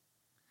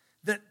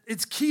that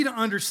it's key to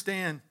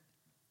understand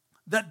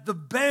that the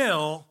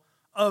Baal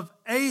of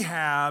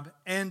Ahab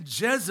and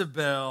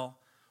Jezebel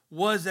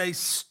was a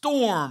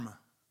storm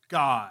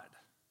god.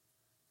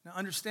 Now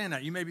understand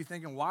that. You may be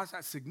thinking, why is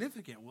that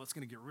significant? Well, it's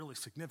going to get really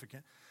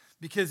significant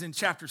because in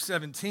chapter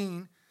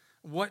 17,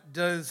 what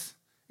does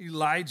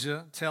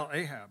Elijah tell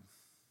Ahab?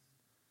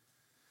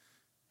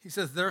 He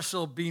says, there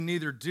shall be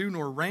neither dew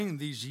nor rain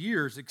these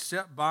years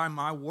except by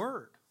my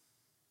word.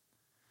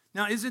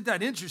 Now, isn't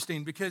that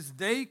interesting? Because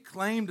they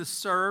claim to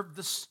serve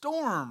the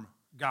storm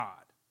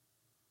god.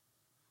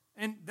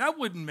 And that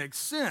wouldn't make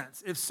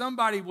sense. If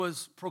somebody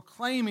was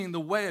proclaiming the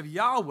way of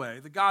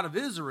Yahweh, the God of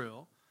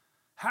Israel,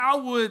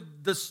 how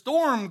would the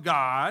storm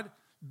god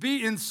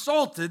be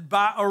insulted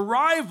by a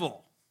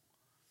rival?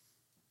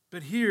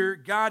 But here,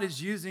 God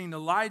is using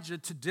Elijah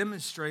to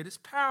demonstrate his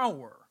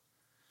power.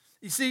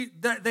 You see,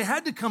 they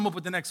had to come up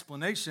with an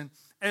explanation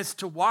as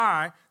to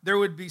why there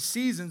would be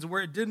seasons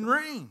where it didn't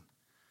rain.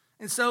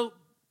 And so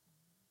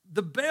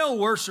the Baal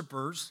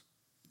worshipers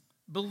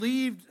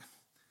believed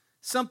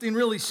something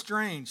really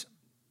strange.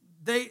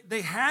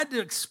 They had to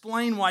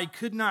explain why he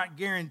could not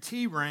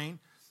guarantee rain,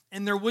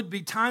 and there would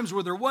be times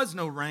where there was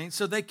no rain.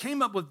 So they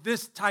came up with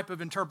this type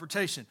of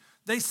interpretation.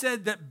 They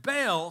said that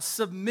Baal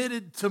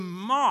submitted to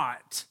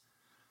Mot,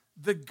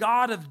 the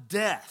god of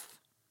death,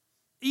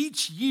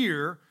 each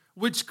year,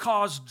 which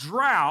caused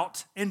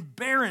drought and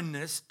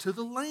barrenness to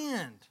the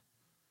land.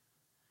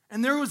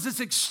 And there was this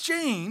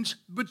exchange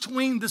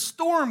between the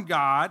storm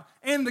god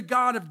and the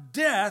god of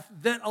death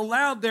that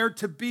allowed there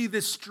to be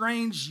this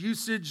strange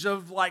usage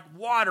of like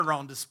water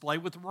on display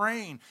with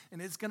rain. And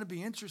it's going to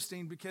be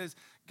interesting because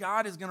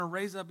God is going to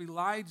raise up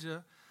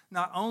Elijah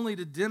not only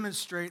to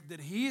demonstrate that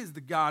he is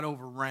the God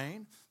over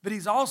rain, but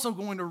he's also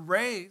going to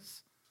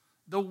raise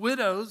the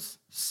widow's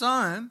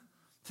son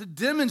to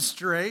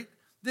demonstrate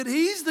that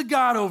he's the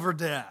God over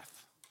death.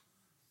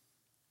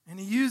 And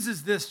he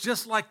uses this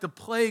just like the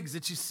plagues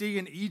that you see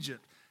in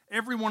Egypt.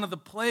 Every one of the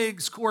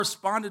plagues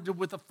corresponded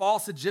with a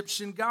false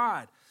Egyptian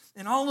god.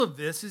 And all of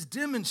this is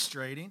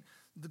demonstrating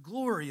the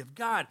glory of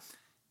God.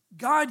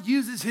 God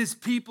uses his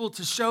people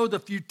to show the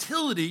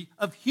futility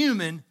of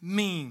human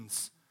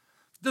means,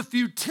 the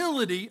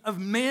futility of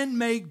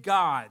man-made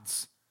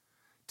gods,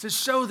 to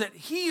show that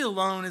he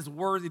alone is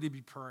worthy to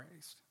be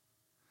praised.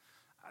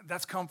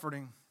 That's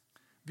comforting.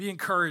 Be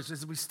encouraged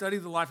as we study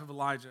the life of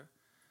Elijah.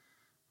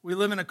 We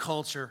live in a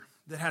culture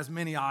that has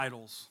many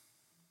idols.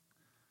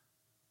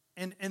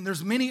 And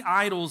there's many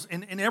idols,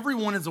 and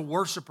everyone is a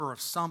worshiper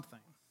of something.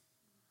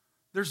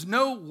 There's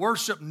no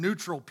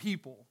worship-neutral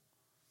people.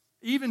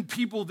 Even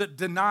people that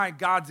deny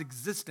God's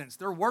existence,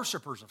 they're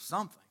worshipers of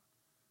something.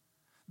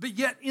 But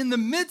yet, in the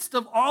midst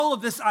of all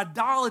of this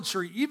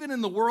idolatry, even in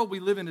the world we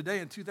live in today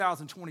in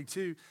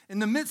 2022, in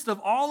the midst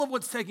of all of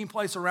what's taking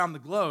place around the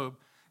globe,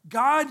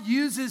 God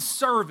uses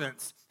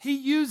servants. He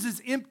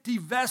uses empty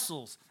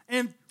vessels.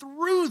 And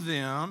through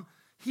them,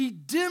 he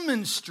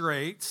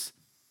demonstrates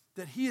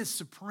that he is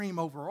supreme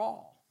over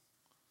all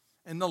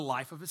in the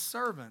life of his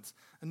servants.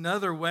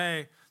 Another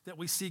way that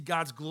we see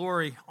God's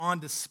glory on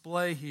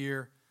display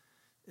here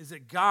is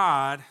that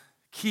God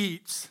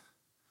keeps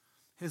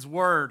his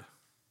word.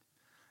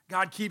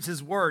 God keeps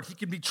his word. He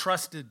can be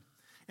trusted.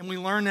 And we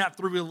learn that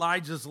through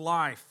Elijah's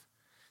life.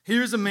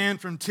 Here's a man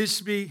from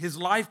Tishbe. His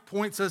life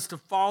points us to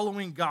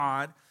following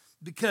God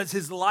because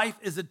his life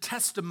is a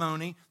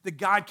testimony that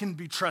God can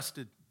be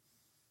trusted.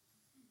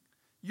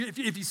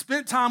 If you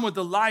spent time with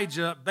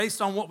Elijah,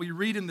 based on what we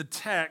read in the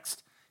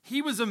text,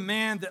 he was a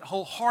man that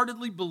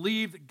wholeheartedly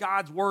believed that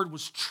God's word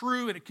was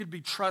true and it could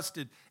be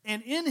trusted.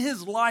 And in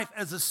his life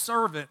as a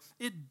servant,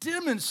 it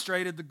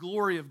demonstrated the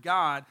glory of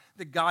God,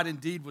 that God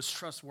indeed was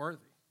trustworthy.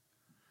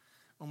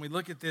 When we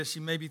look at this,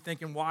 you may be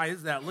thinking, why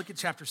is that? Look at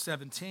chapter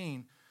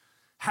 17.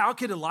 How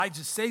could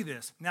Elijah say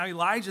this? Now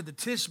Elijah the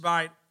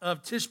Tishbite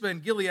of Tishbe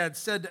and Gilead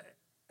said to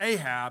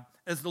Ahab,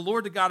 as the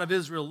Lord the God of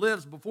Israel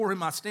lives, before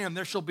whom I stand,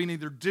 there shall be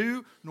neither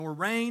dew nor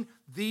rain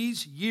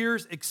these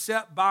years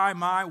except by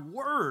my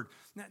word.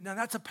 Now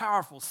that's a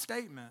powerful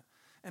statement.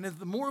 And as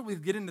the more we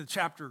get into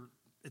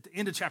at the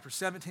end of chapter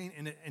 17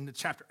 and into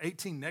chapter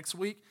 18 next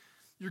week,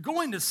 you're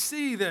going to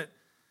see that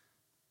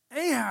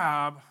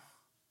Ahab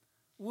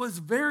was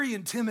very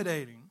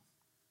intimidating.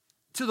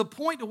 to the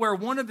point to where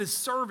one of his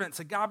servants,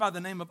 a guy by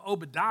the name of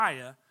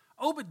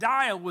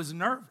Obadiah was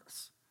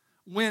nervous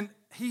when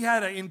he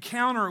had an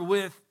encounter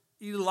with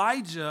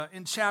Elijah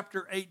in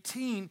chapter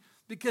 18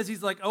 because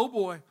he's like, oh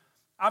boy,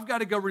 I've got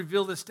to go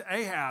reveal this to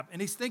Ahab.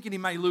 And he's thinking he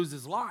may lose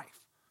his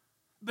life.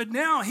 But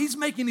now he's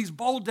making these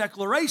bold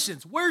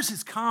declarations. Where's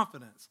his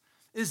confidence?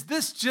 Is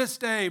this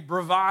just a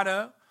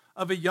bravado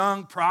of a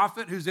young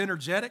prophet who's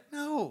energetic?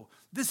 No,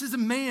 this is a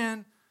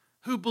man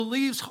who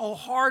believes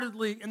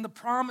wholeheartedly in the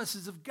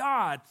promises of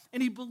God.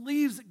 And he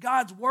believes that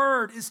God's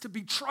word is to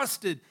be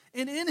trusted.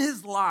 And in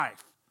his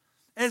life,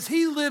 as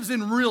he lives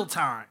in real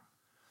time,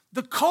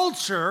 the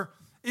culture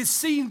is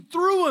seen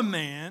through a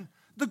man,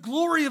 the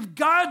glory of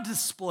God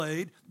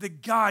displayed,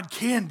 that God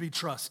can be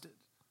trusted.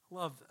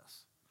 Love this.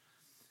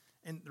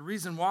 And the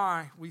reason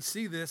why we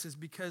see this is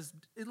because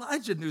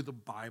Elijah knew the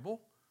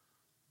Bible.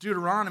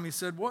 Deuteronomy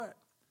said what?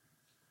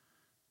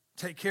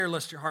 Take care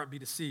lest your heart be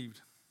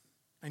deceived,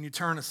 and you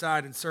turn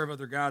aside and serve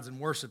other gods and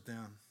worship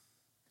them.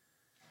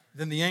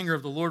 Then the anger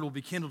of the Lord will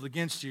be kindled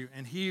against you,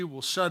 and he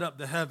will shut up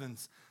the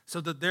heavens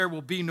so that there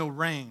will be no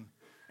rain,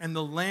 and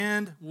the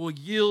land will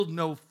yield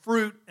no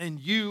fruit, and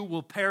you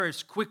will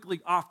perish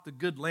quickly off the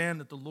good land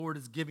that the Lord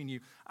is giving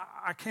you.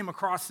 I came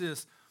across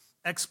this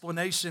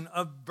explanation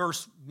of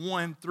verse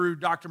 1 through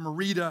Dr.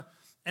 Morita,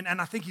 and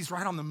I think he's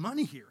right on the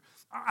money here.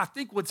 I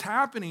think what's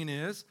happening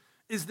is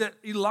that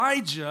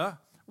Elijah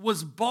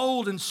was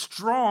bold and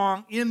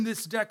strong in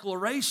this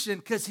declaration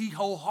because he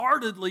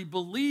wholeheartedly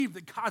believed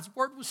that God's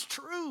word was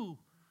true.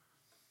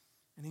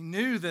 And he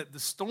knew that the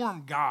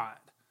storm god,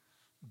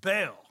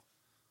 Baal,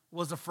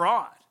 was a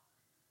fraud.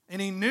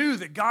 And he knew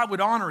that God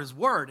would honor his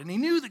word. And he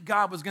knew that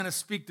God was going to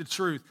speak the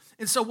truth.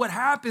 And so what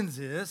happens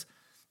is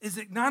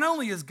that not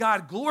only is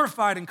God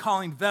glorified in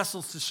calling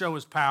vessels to show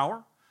his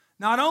power,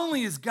 not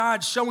only is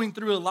God showing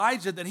through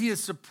Elijah that he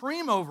is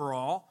supreme over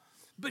all,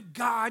 but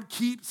God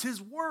keeps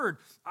his word.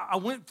 I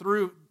went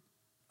through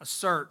a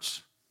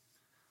search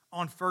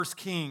on 1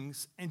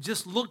 Kings and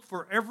just looked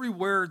for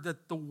everywhere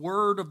that the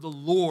word of the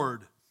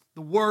Lord,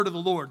 the word of the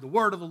Lord, the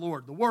word of the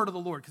Lord, the word of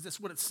the Lord, because that's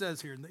what it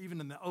says here, even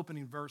in the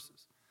opening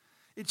verses.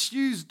 It's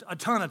used a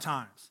ton of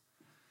times.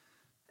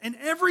 And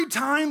every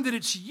time that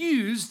it's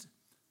used,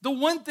 the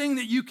one thing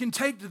that you can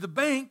take to the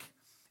bank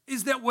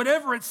is that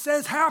whatever it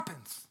says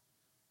happens.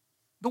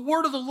 The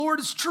word of the Lord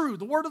is true.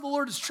 The word of the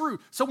Lord is true.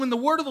 So when the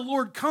word of the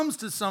Lord comes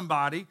to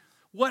somebody,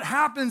 what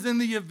happens in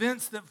the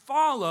events that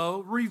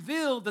follow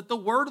reveal that the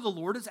word of the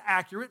Lord is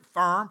accurate,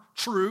 firm,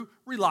 true,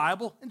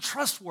 reliable, and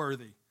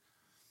trustworthy.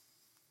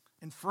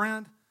 And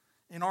friend,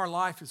 in our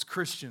life as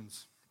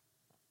Christians,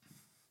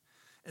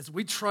 as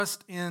we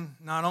trust in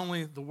not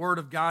only the word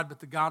of God, but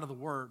the God of the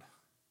word,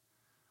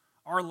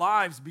 our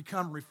lives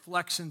become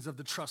reflections of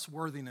the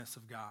trustworthiness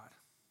of God.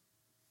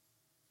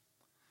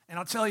 And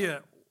I'll tell you,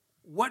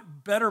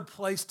 what better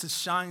place to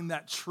shine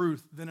that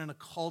truth than in a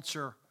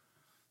culture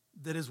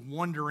that is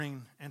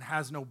wandering and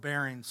has no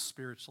bearings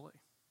spiritually?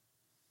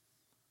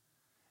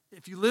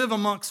 If you live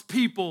amongst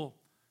people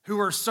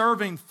who are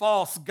serving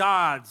false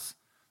gods,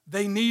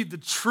 they need the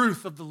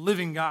truth of the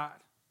living God.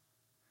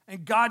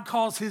 And God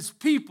calls his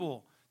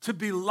people to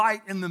be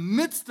light in the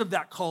midst of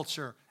that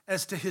culture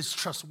as to his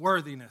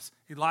trustworthiness.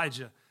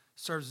 Elijah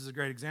serves as a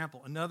great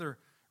example. Another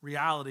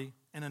reality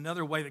and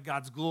another way that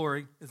God's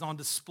glory is on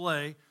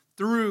display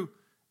through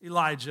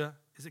Elijah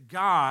is that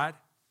God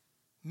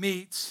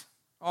meets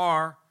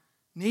our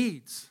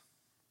needs.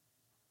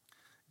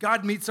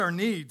 God meets our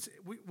needs.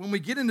 When we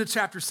get into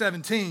chapter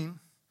 17,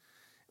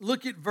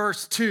 look at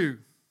verse 2.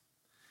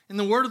 And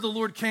the word of the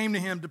Lord came to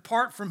him,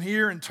 depart from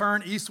here and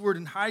turn eastward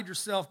and hide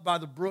yourself by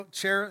the brook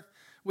Cherith,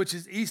 which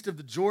is east of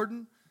the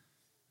Jordan.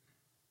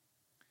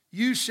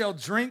 You shall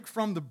drink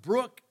from the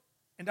brook,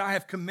 and I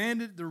have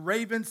commanded the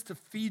ravens to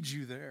feed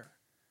you there.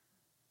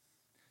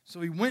 So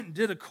he went and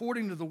did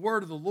according to the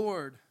word of the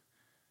Lord.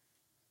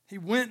 He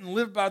went and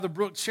lived by the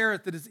brook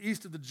Cherith that is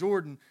east of the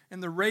Jordan,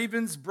 and the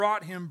ravens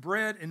brought him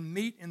bread and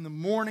meat in the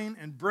morning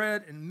and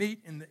bread and meat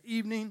in the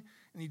evening,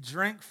 and he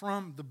drank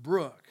from the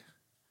brook.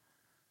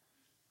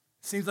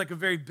 Seems like a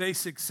very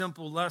basic,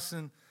 simple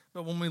lesson,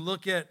 but when we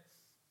look at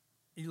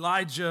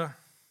Elijah,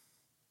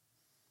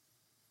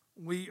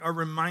 we are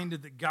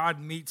reminded that God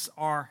meets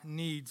our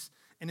needs.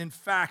 And in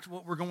fact,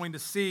 what we're going to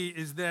see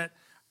is that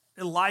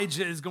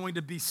Elijah is going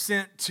to be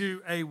sent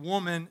to a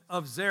woman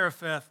of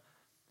Zarephath,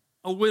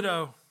 a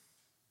widow.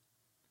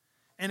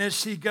 And as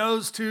she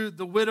goes to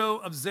the widow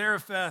of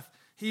Zarephath,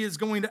 he is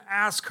going to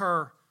ask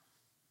her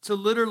to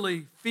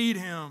literally feed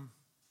him.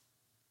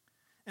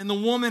 And the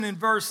woman in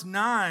verse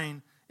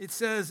 9, it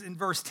says in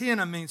verse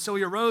 10, so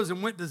he arose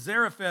and went to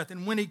Zarephath,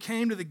 and when he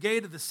came to the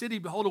gate of the city,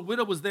 behold, a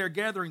widow was there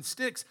gathering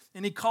sticks,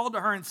 and he called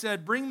to her and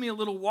said, bring me a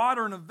little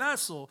water in a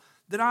vessel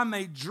that I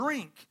may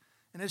drink.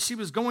 And as she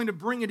was going to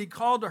bring it, he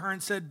called to her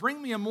and said,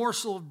 bring me a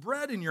morsel of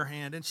bread in your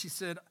hand. And she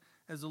said,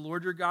 as the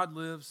Lord your God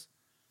lives,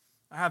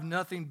 I have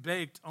nothing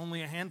baked,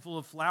 only a handful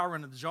of flour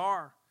in a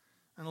jar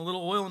and a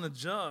little oil in a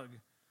jug.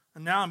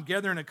 And now I'm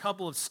gathering a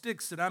couple of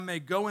sticks that I may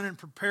go in and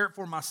prepare it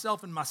for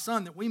myself and my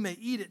son, that we may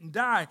eat it and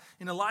die.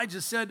 And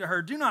Elijah said to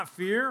her, do not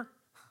fear,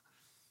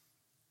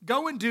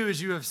 Go and do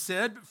as you have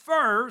said, but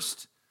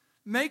first,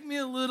 make me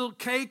a little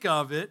cake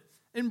of it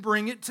and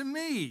bring it to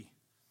me.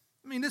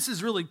 I mean, this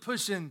is really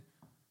pushing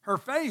her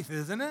faith,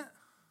 isn't it?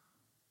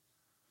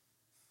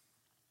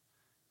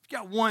 You've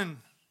got one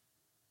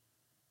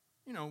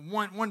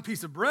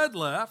piece of bread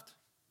left,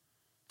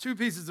 2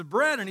 pieces of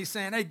bread, and he's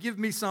saying, hey, give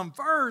me some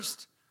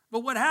first.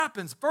 But what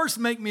happens? First,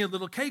 make me a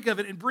little cake of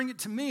it and bring it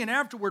to me, and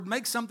afterward,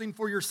 make something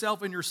for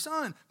yourself and your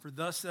son. For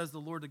thus says the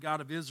Lord, the God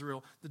of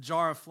Israel, the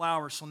jar of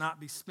flour shall not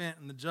be spent,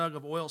 and the jug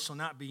of oil shall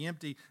not be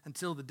empty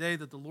until the day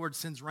that the Lord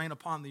sends rain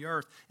upon the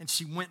earth. And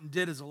she went and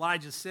did as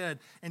Elijah said,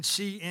 and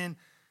she and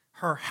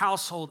her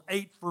household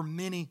ate for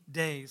many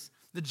days.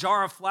 The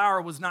jar of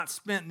flour was not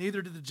spent,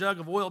 neither did the jug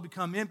of oil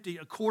become empty,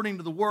 according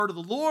to the word of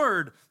the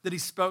Lord that he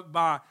spoke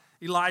by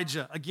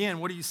Elijah. Again,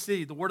 what do you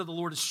see? The word of the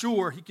Lord is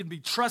sure. He can be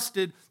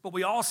trusted, but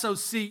we also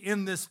see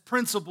in this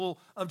principle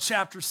of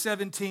chapter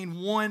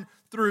 17, 1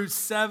 through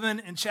 7,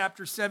 and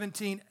chapter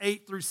 17,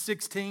 8 through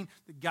 16,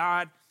 that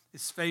God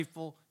is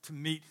faithful to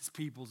meet his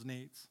people's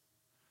needs.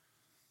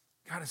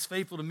 God is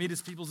faithful to meet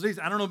his people's needs.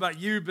 I don't know about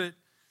you, but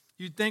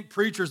you'd think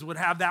preachers would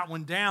have that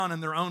one down in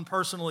their own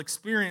personal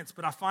experience,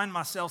 but I find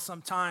myself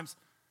sometimes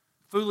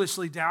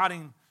foolishly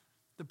doubting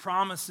the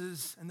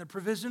promises and the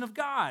provision of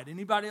God.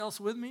 Anybody else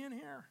with me in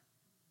here?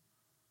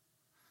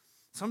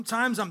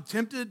 Sometimes I'm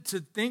tempted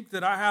to think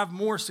that I have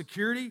more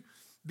security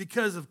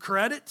because of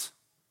credit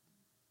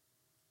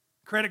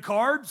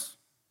cards,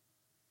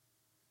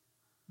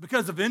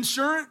 because of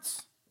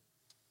insurance,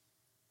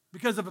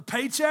 because of a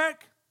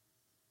paycheck,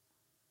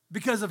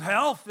 because of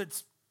health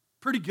that's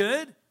pretty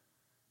good,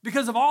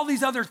 because of all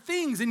these other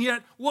things. And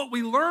yet what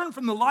we learn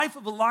from the life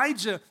of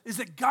Elijah is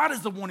that God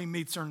is the one who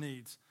meets our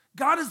needs.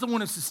 God is the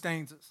one who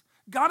sustains us.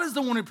 God is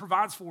the one who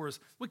provides for us.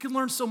 We can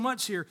learn so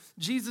much here.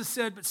 Jesus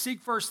said, but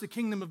seek first the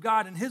kingdom of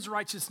God and his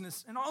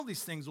righteousness, and all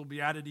these things will be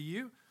added to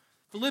you.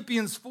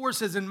 Philippians 4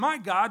 says, and my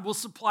God will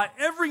supply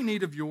every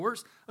need of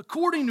yours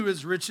according to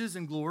his riches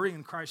and glory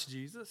in Christ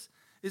Jesus.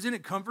 Isn't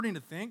it comforting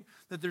to think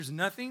that there's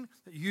nothing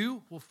that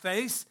you will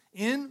face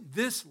in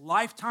this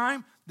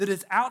lifetime that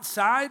is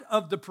outside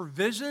of the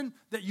provision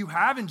that you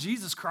have in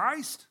Jesus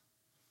Christ?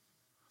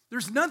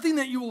 There's nothing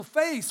that you will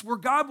face where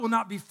God will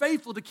not be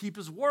faithful to keep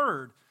his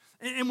word.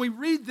 And we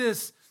read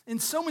this in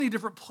so many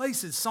different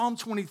places. Psalm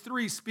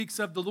 23 speaks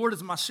of the Lord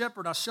is my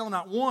shepherd, I shall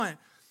not want.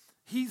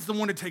 He's the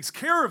one who takes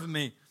care of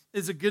me,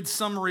 is a good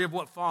summary of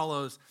what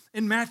follows.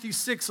 In Matthew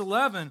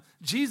 6:11,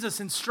 Jesus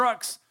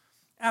instructs,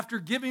 after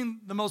giving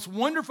the most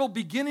wonderful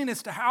beginning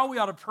as to how we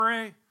ought to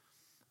pray,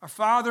 our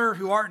Father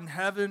who art in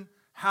heaven,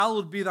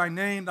 hallowed be thy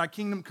name, thy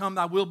kingdom come,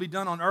 thy will be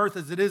done on earth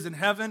as it is in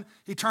heaven.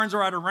 He turns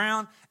right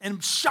around,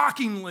 and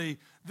shockingly,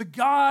 the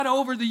God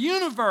over the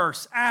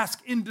universe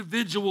asks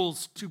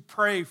individuals to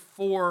pray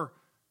for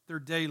their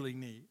daily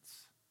needs.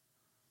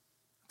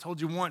 I told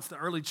you once the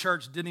early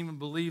church didn't even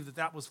believe that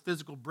that was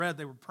physical bread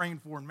they were praying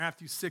for in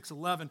Matthew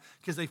 6:11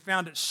 because they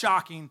found it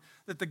shocking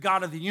that the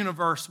God of the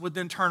universe would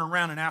then turn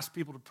around and ask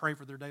people to pray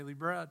for their daily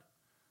bread.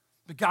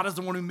 But God is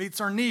the one who meets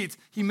our needs.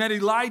 He met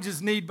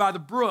Elijah's need by the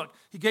brook.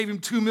 He gave him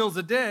 2 meals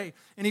a day,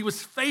 and he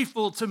was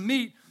faithful to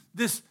meet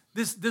this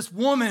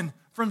woman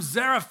from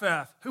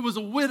Zarephath who was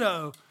a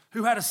widow,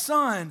 who had a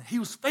son. He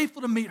was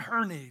faithful to meet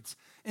her needs.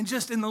 And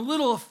just in the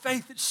little of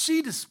faith that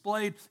she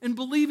displayed in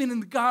believing in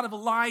the God of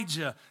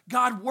Elijah,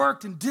 God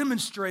worked and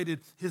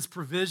demonstrated his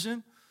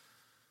provision.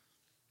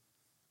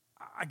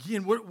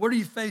 Again, what are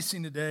you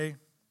facing today?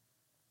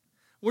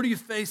 What are you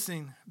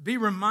facing? Be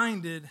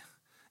reminded,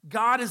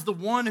 God is the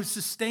one who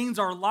sustains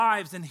our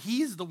lives, and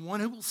he's the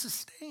one who will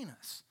sustain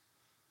us.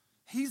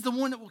 He's the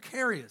one that will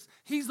carry us.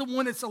 He's the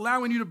one that's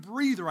allowing you to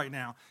breathe right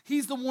now.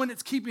 He's the one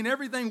that's keeping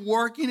everything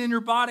working in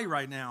your body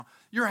right now.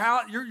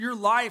 Your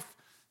life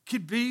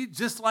could be,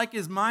 just like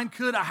his mind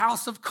could, a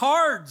house of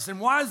cards. And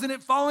why isn't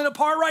it falling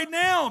apart right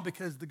now?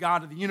 Because the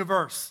God of the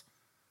universe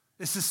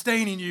is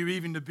sustaining you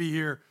even to be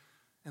here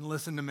and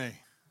listen to me.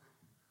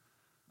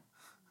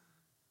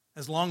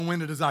 As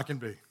long-winded as I can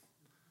be.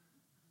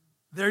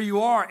 There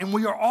you are, and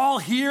we are all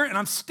here, and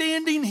I'm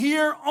standing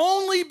here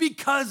only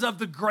because of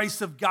the grace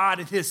of God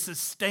and his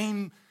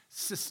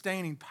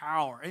sustaining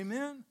power.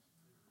 Amen?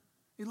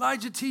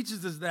 Elijah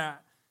teaches us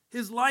that.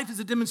 His life is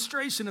a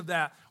demonstration of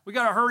that. We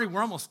got to hurry.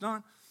 We're almost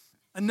done.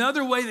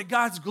 Another way that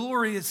God's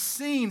glory is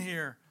seen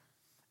here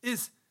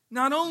is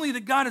not only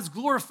that God is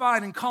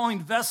glorified in calling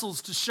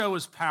vessels to show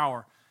his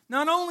power,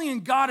 not only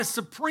in God is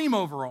supreme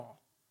over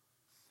all,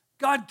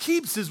 God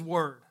keeps his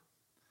word.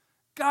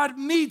 God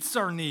meets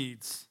our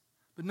needs.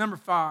 But number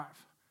 5,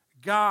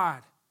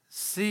 God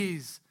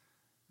sees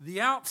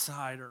the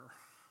outsider.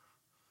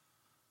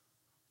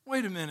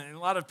 Wait a minute. A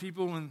lot of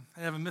people, when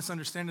they have a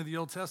misunderstanding of the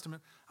Old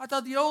Testament, I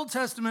thought the Old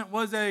Testament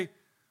was a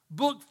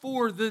book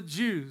for the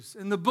Jews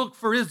and the book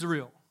for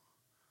Israel.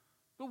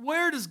 But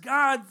where does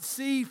God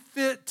see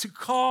fit to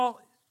call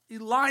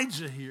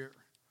Elijah here?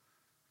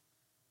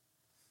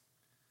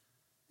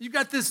 You've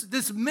got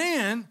this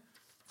man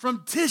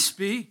from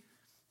Tishbe,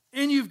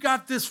 and you've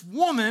got this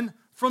woman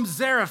from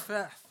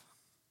Zarephath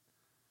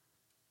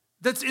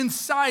that's in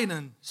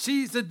Sidon.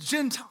 She's a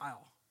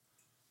Gentile.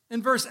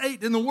 In verse 8,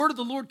 then the word of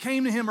the Lord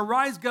came to him,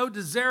 arise, go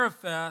to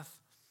Zarephath,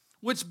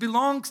 which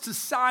belongs to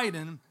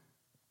Sidon,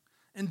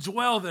 and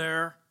dwell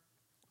there.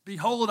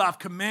 Behold, I've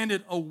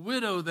commanded a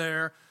widow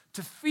there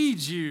to feed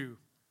you.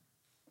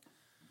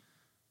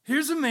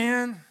 Here's a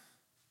man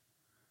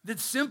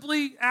that's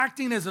simply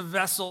acting as a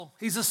vessel.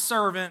 He's a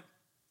servant.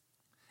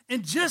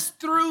 And just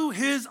through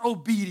his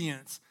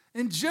obedience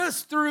and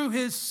just through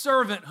his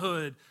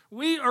servanthood,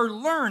 we are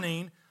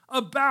learning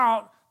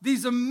about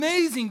these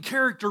amazing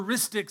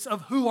characteristics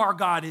of who our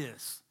God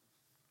is.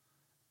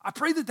 I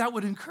pray that that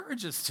would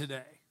encourage us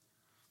today.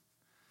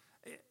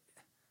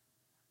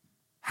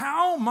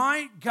 How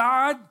might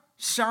God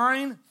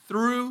shine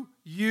through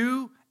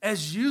you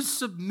as you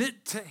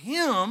submit to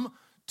him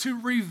to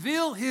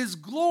reveal his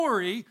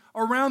glory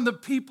around the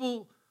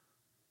people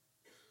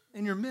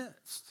in your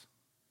midst?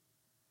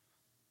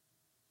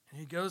 And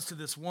he goes to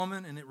this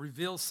woman, and it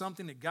reveals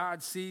something that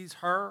God sees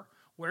her,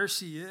 where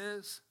she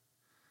is.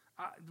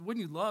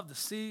 Wouldn't you love to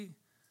see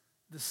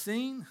the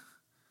scene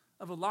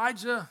of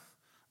Elijah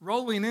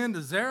rolling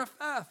into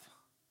Zarephath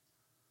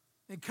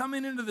and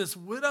coming into this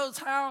widow's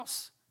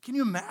house? Can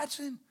you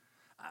imagine?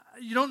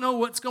 You don't know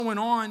what's going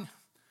on.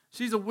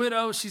 She's a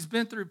widow. She's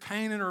been through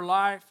pain in her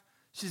life.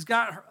 She's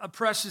got a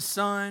precious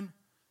son.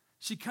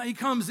 He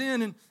comes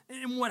in,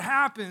 and what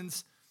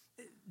happens?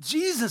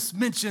 Jesus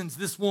mentions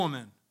this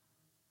woman.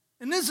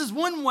 And this is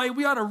one way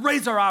we ought to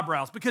raise our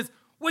eyebrows, because,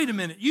 wait a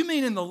minute, you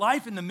mean in the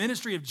life and the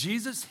ministry of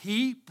Jesus,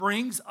 he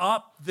brings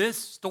up this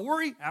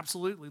story?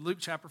 Absolutely, Luke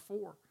chapter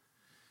 4.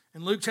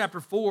 In Luke chapter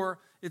 4,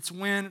 it's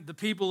when the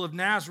people of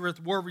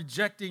Nazareth were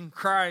rejecting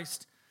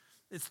Christ.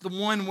 It's the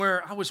one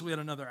where, I wish we had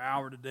another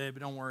hour today,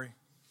 but don't worry.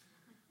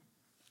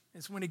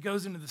 It's when he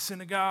goes into the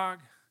synagogue.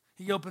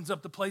 He opens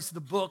up the place of the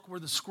book where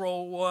the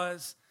scroll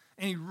was,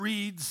 and he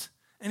reads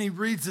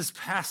this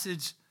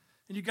passage.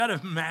 And you got to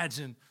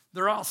imagine,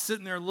 they're all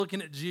sitting there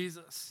looking at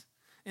Jesus.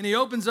 And he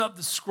opens up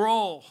the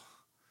scroll.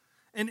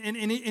 And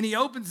he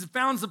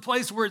founds the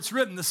place where it's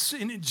written,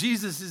 and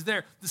Jesus is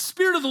there. The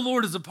Spirit of the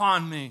Lord is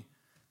upon me,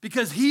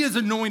 because he has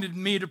anointed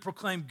me to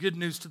proclaim good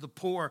news to the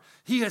poor.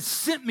 He has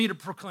sent me to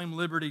proclaim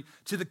liberty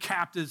to the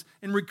captives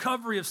and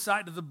recovery of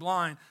sight to the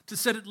blind, to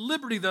set at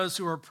liberty those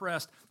who are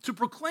oppressed, to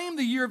proclaim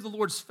the year of the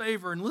Lord's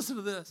favor. And listen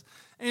to this.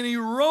 And he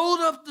rolled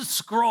up the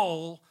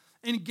scroll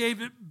and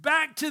gave it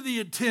back to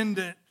the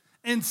attendant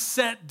and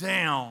sat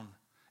down.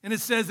 And it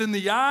says, and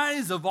the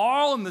eyes of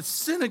all in the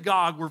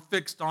synagogue were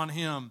fixed on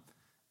him.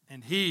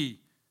 And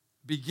he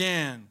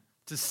began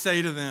to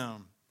say to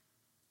them,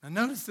 now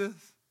notice this.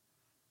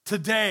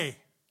 Today,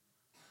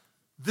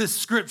 this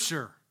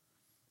scripture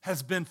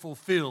has been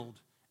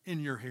fulfilled in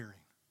your hearing.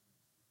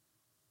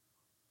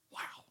 Wow.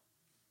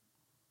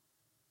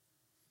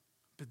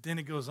 But then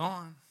it goes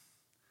on.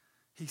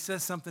 He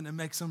says something that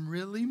makes him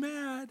really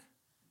mad.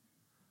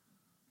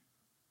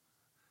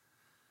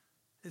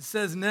 It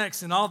says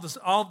next, and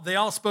they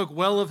all spoke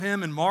well of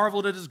him and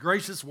marveled at his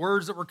gracious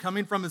words that were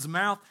coming from his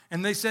mouth.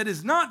 And they said,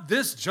 is not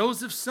this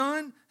Joseph's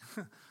son?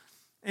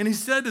 And he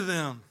said to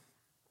them,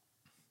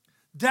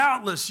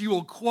 doubtless you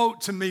will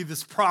quote to me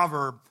this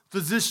proverb,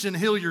 physician,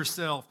 heal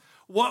yourself.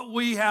 What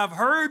we have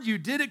heard you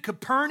did at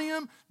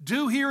Capernaum,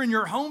 do here in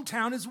your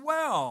hometown as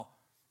well.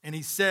 And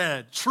he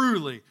said,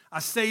 truly, I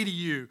say to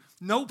you,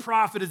 no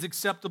prophet is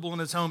acceptable in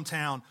his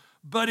hometown.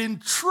 But in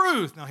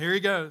truth, now here he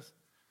goes,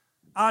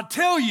 I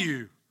tell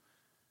you,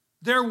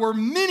 there were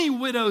many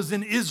widows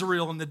in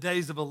Israel in the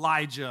days of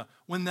Elijah,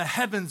 when the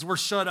heavens were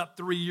shut up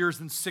 3 years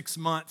and 6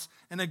 months,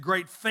 and a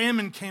great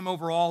famine came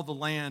over all the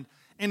land.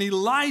 And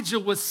Elijah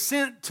was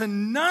sent to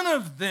none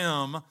of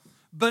them,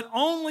 but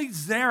only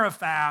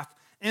Zarephath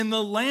in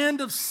the land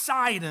of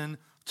Sidon,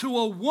 to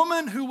a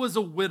woman who was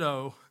a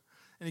widow.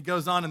 And he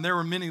goes on, and there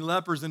were many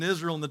lepers in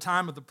Israel in the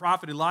time of the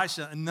prophet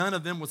Elisha, and none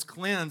of them was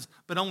cleansed,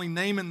 but only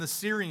Naaman the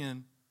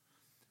Syrian.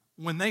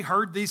 When they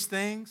heard these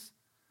things,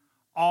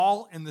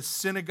 all in the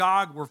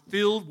synagogue were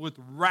filled with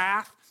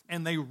wrath,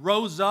 and they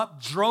rose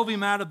up, drove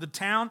him out of the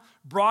town,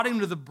 brought him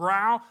to the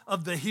brow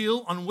of the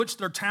hill on which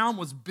their town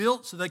was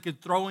built so they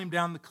could throw him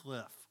down the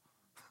cliff.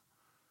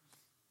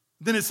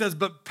 Then it says,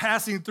 but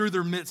passing through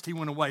their midst, he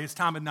went away. His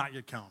time had not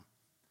yet come.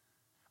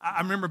 I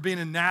remember being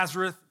in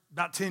Nazareth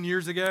about 10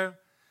 years ago,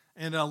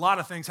 and a lot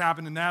of things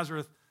happened in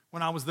Nazareth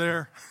when I was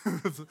there.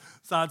 It's a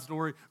side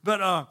story.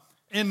 But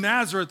in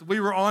Nazareth, we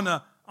were on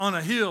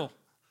a hill,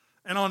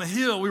 and on a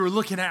hill we were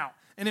looking out.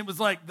 And it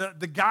was like,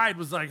 the guide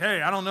was like,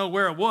 hey, I don't know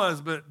where it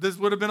was, but this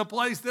would have been a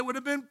place that would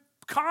have been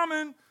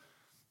common.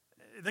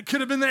 That could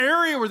have been the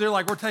area where they're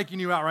like, we're taking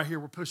you out right here.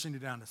 We're pushing you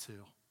down this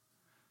hill.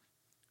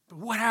 But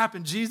what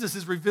happened? Jesus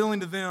is revealing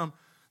to them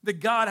that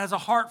God has a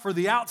heart for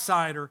the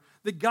outsider,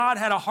 that God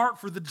had a heart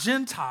for the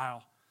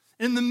Gentile.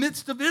 In the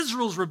midst of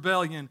Israel's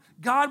rebellion,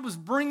 God was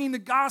bringing the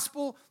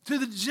gospel to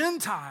the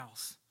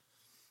Gentiles.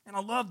 And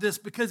I love this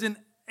because in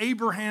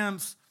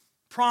Abraham's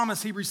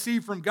promise he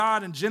received from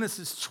God in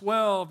Genesis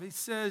 12, he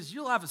says,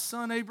 you'll have a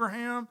son,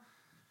 Abraham,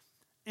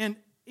 and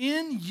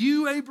in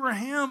you,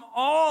 Abraham,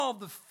 all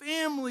the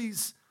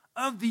families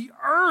of the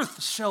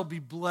earth shall be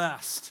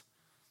blessed.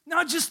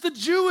 Not just the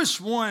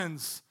Jewish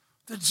ones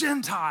the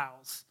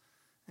Gentiles.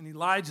 And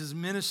Elijah's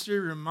ministry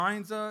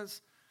reminds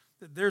us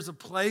that there's a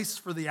place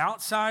for the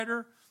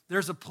outsider.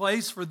 There's a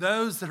place for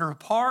those that are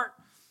apart.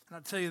 And I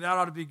tell you, that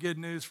ought to be good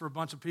news for a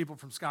bunch of people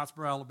from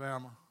Scottsboro,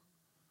 Alabama.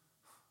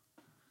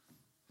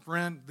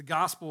 Friend, the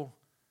gospel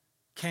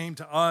came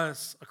to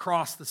us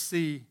across the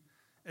sea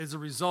as a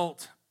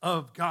result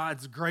of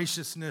God's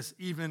graciousness,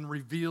 even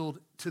revealed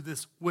to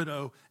this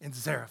widow in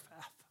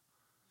Zarephath.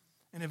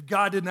 And if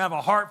God didn't have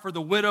a heart for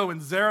the widow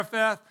in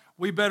Zarephath,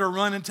 we better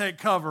run and take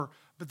cover.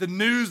 But the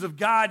news of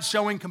God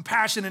showing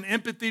compassion and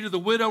empathy to the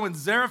widow in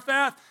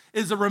Zarephath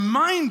is a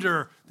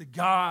reminder that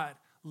God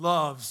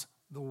loves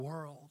the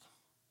world.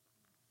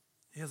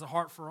 He has a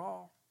heart for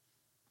all.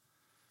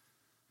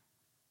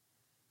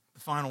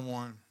 The final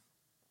one,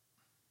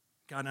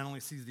 God not only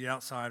sees the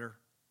outsider,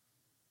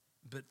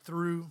 but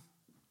through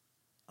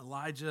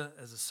Elijah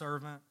as a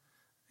servant,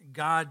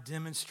 God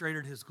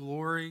demonstrated his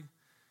glory.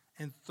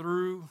 And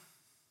through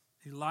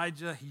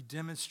Elijah, he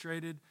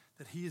demonstrated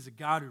that he is a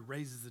God who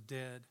raises the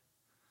dead.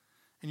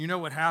 And you know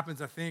what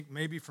happens, I think,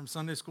 maybe from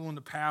Sunday school in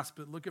the past,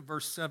 but look at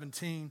verse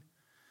 17.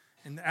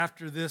 And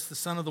after this, the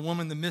son of the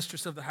woman, the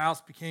mistress of the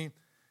house, became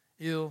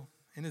ill,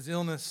 and his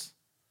illness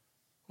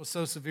was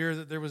so severe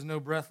that there was no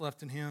breath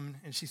left in him.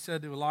 And she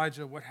said to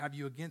Elijah, "What have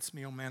you against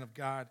me, O man of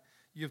God?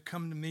 You have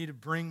come to me to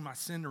bring my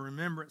sin to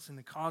remembrance and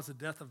to cause the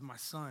death of my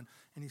son."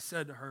 And he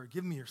said to her,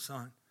 "Give me your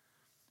son."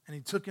 And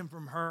he took him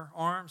from her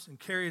arms and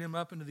carried him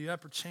up into the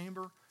upper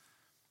chamber,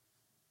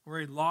 where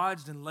he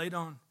lodged and laid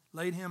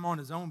him on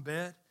his own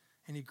bed.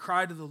 And he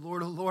cried to the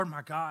Lord, "O Lord,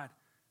 my God,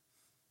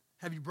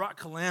 have you brought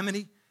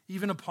calamity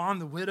even upon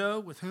the widow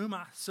with whom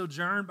I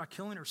sojourned by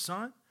killing her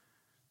son?"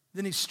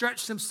 Then he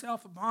stretched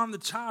himself upon the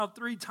child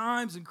 3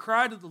 times and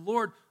cried to the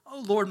Lord, "O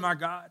Lord, my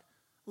God,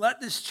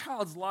 let this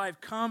child's life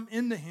come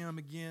into him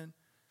again."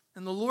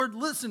 And the Lord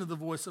listened to the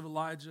voice of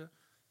Elijah.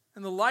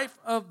 And the life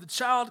of the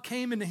child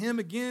came into him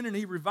again, and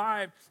he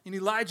revived. And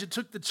Elijah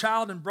took the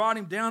child and brought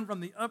him down from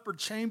the upper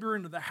chamber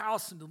into the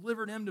house and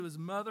delivered him to his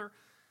mother.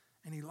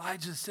 And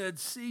Elijah said,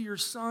 "See, your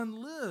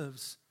son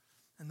lives."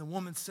 And the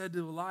woman said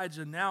to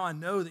Elijah, "Now I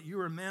know that you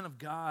are a man of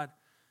God,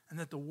 and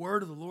that the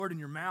word of the Lord in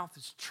your mouth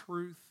is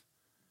truth."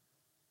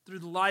 Through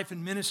the life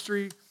and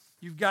ministry,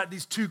 you've got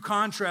these 2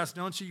 contrasts,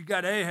 don't you? You've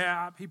got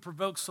Ahab. He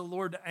provokes the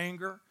Lord to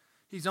anger.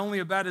 He's only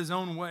about his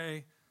own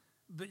way.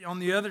 But on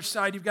the other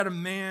side, you've got a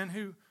man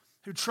who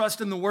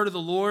trusts in the word of the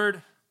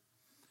Lord,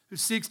 who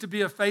seeks to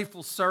be a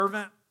faithful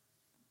servant,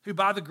 who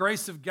by the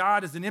grace of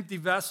God is an empty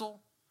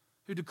vessel,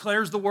 who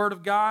declares the word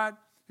of God,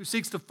 who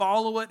seeks to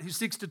follow it, who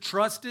seeks to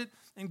trust it.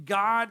 And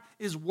God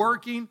is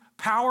working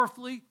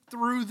powerfully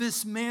through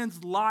this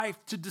man's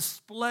life to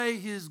display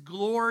his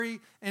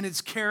glory and his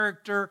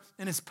character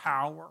and his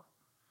power.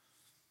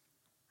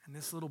 And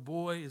this little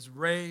boy is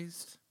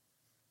raised.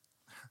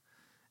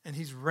 And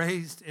he's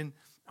raised. And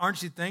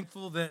aren't you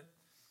thankful that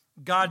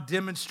God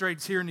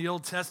demonstrates here in the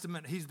Old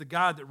Testament he's the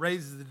God that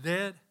raises the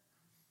dead?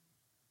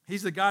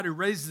 He's the God who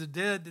raises the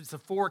dead. It's a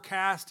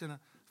forecast and a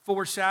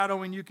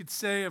foreshadowing, you could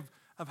say,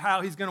 of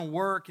how he's going to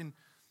work. And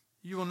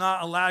you will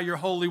not allow your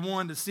Holy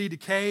One to see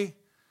decay.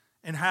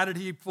 And how did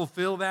he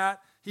fulfill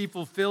that? He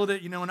fulfilled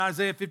it. You know, in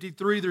Isaiah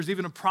 53, there's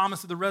even a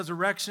promise of the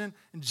resurrection.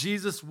 And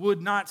Jesus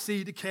would not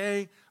see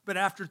decay. But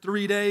after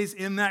 3 days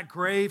in that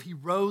grave, he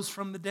rose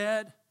from the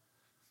dead.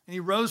 And he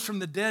rose from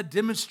the dead,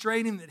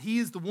 demonstrating that he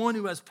is the one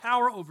who has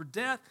power over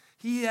death.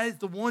 He is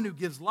the one who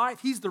gives life.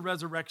 He's the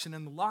resurrection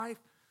and the life.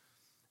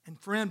 And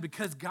friend,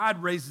 because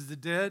God raises the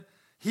dead,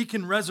 he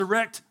can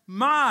resurrect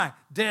my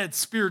dead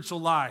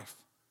spiritual life.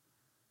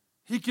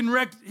 He can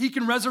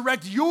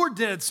resurrect your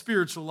dead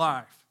spiritual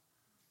life.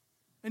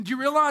 And do you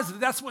realize that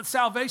that's what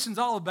salvation's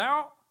all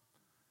about?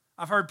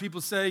 I've heard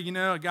people say, you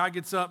know, a guy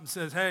gets up and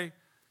says, "Hey,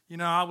 you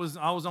know, I was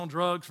on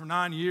drugs for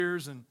 9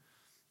 years and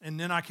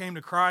then I came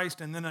to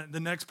Christ." And then the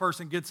next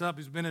person gets up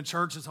who's been in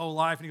church his whole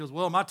life and he goes,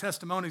 "Well, my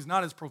testimony's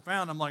not as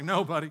profound." I'm like,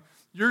 "No, buddy,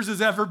 yours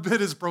is every bit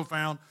as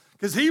profound,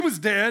 because he was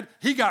dead,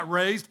 he got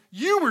raised,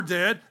 you were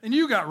dead, and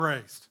you got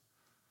raised."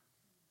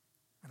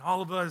 And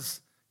all of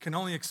us can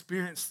only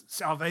experience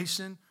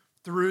salvation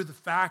through the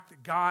fact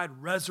that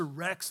God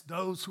resurrects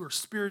those who are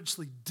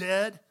spiritually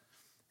dead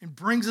and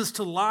brings us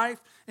to life.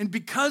 And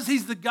because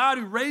he's the God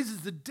who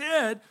raises the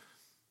dead,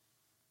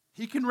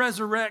 he can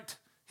resurrect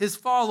his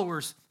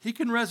followers. He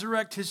can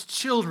resurrect his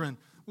children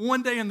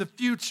one day in the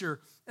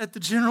future at the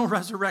general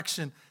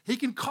resurrection. He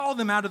can call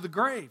them out of the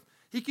grave.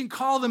 He can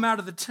call them out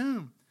of the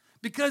tomb.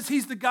 Because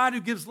he's the God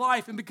who gives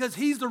life, and because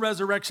he's the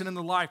resurrection and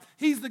the life,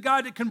 he's the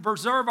God that can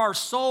preserve our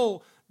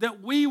soul,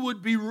 that we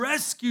would be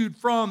rescued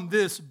from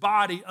this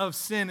body of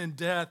sin and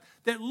death,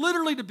 that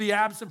literally to be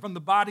absent from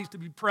the bodies, to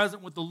be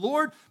present with the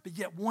Lord, but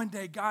yet one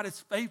day God is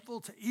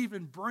faithful to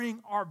even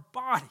bring our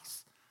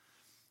bodies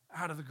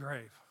out of the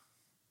grave.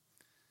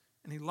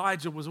 And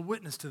Elijah was a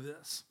witness to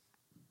this.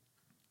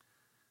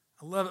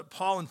 I love it.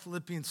 Paul in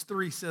Philippians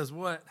 3 says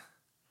what?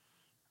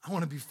 I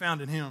want to be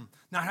found in him,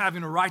 not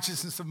having a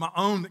righteousness of my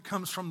own that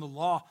comes from the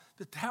law,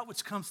 but that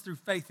which comes through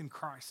faith in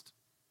Christ.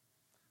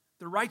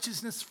 The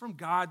righteousness from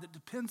God that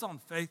depends on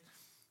faith.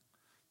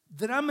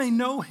 that I may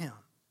know him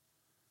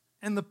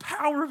and the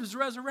power of his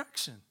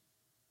resurrection.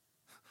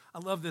 I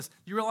love this.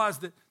 You realize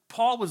that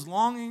Paul was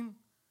longing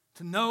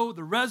to know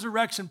the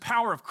resurrection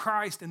power of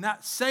Christ, and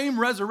that same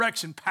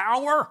resurrection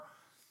power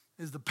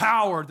is the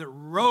power that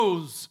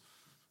rose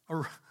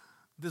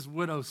this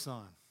widow's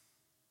son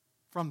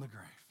from the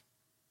grave.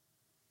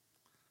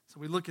 So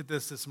we look at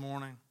this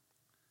morning.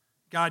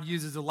 God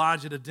uses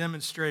Elijah to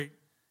demonstrate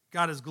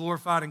God is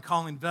glorified in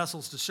calling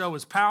vessels to show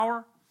his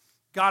power.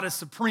 God is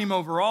supreme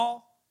over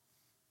all.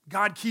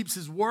 God keeps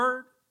his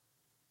word.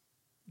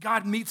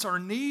 God meets our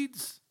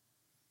needs.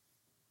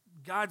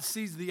 God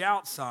sees the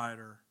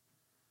outsider.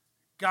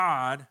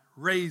 God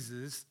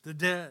raises the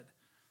dead.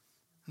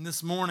 And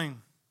this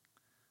morning,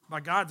 by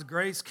God's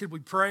grace, could we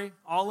pray,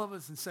 all of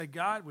us, and say,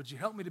 God, would you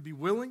help me to be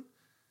willing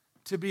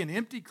to be an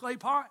empty clay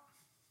pot?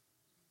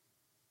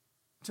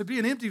 To be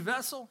an empty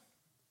vessel?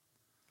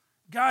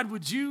 God,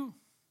 would you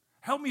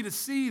help me to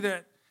see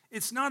that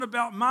it's not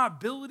about my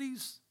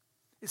abilities.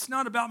 It's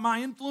not about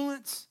my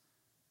influence.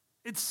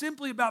 It's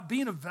simply about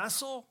being a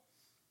vessel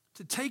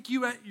to take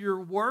you at your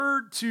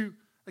word, to,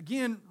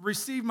 again,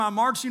 receive my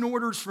marching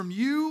orders from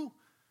you,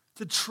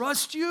 to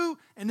trust you.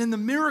 And then the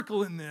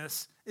miracle in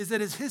this is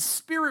that as his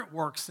Spirit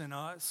works in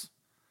us,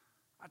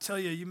 I tell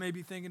you, you may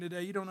be thinking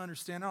today, you don't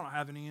understand, I don't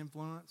have any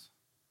influence.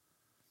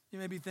 You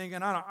may be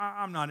thinking,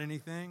 I'm not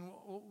anything.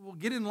 Well,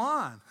 get in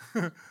line.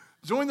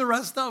 Join the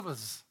rest of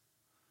us.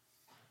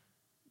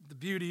 The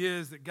beauty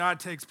is that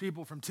God takes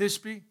people from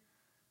Tishbe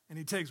and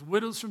he takes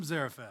widows from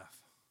Zarephath.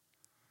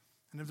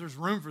 And if there's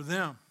room for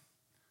them,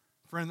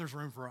 friend, there's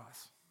room for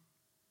us.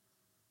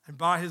 And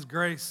by his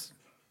grace,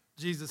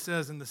 Jesus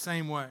says in the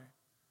same way,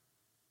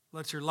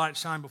 let your light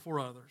shine before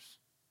others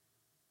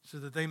so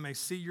that they may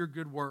see your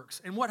good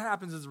works. And what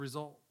happens as a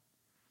result?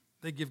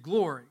 They give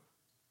glory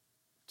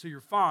to your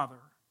Father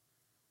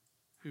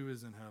who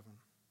is in heaven.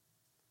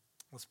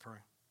 Let's pray.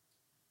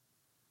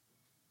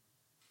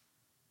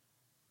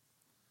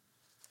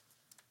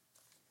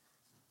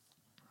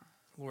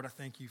 Lord, I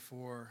thank you,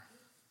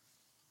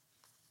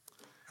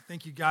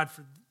 God,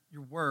 for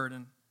your word.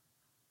 And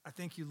I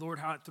thank you, Lord,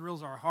 how it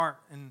thrills our heart.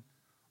 And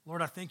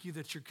Lord, I thank you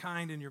that you're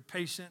kind and you're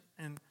patient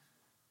and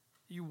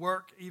you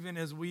work even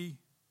as we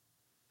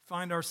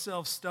find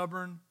ourselves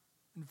stubborn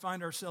and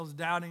find ourselves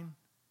doubting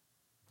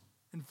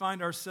and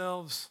find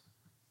ourselves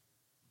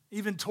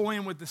even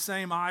toying with the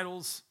same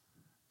idols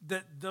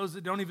that those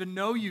that don't even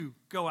know you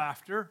go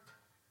after.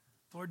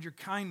 Lord, your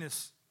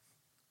kindness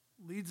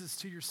leads us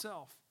to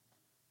yourself.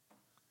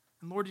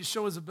 And Lord, you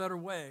show us a better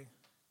way.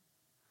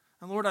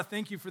 And Lord, I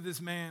thank you for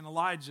this man,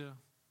 Elijah.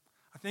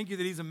 I thank you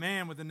that he's a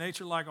man with a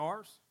nature like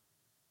ours.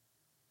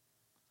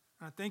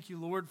 And I thank you,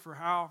 Lord, for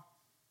how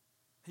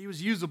he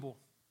was usable,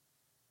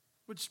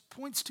 which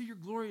points to your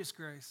glorious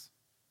grace.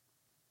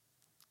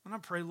 And I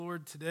pray,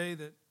 Lord, today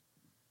that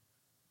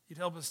you'd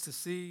help us to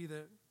see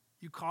that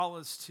you call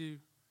us to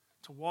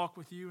walk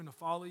with you and to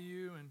follow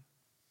you. And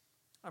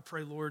I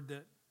pray, Lord,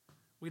 that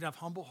we'd have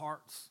humble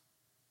hearts.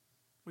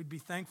 We'd be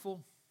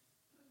thankful.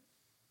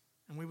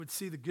 And we would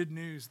see the good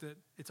news that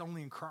it's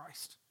only in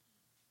Christ.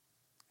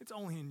 It's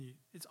only in you.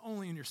 It's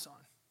only in your Son.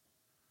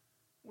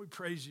 We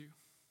praise you.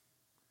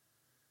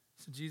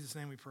 It's in Jesus'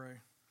 name we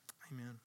pray. Amen.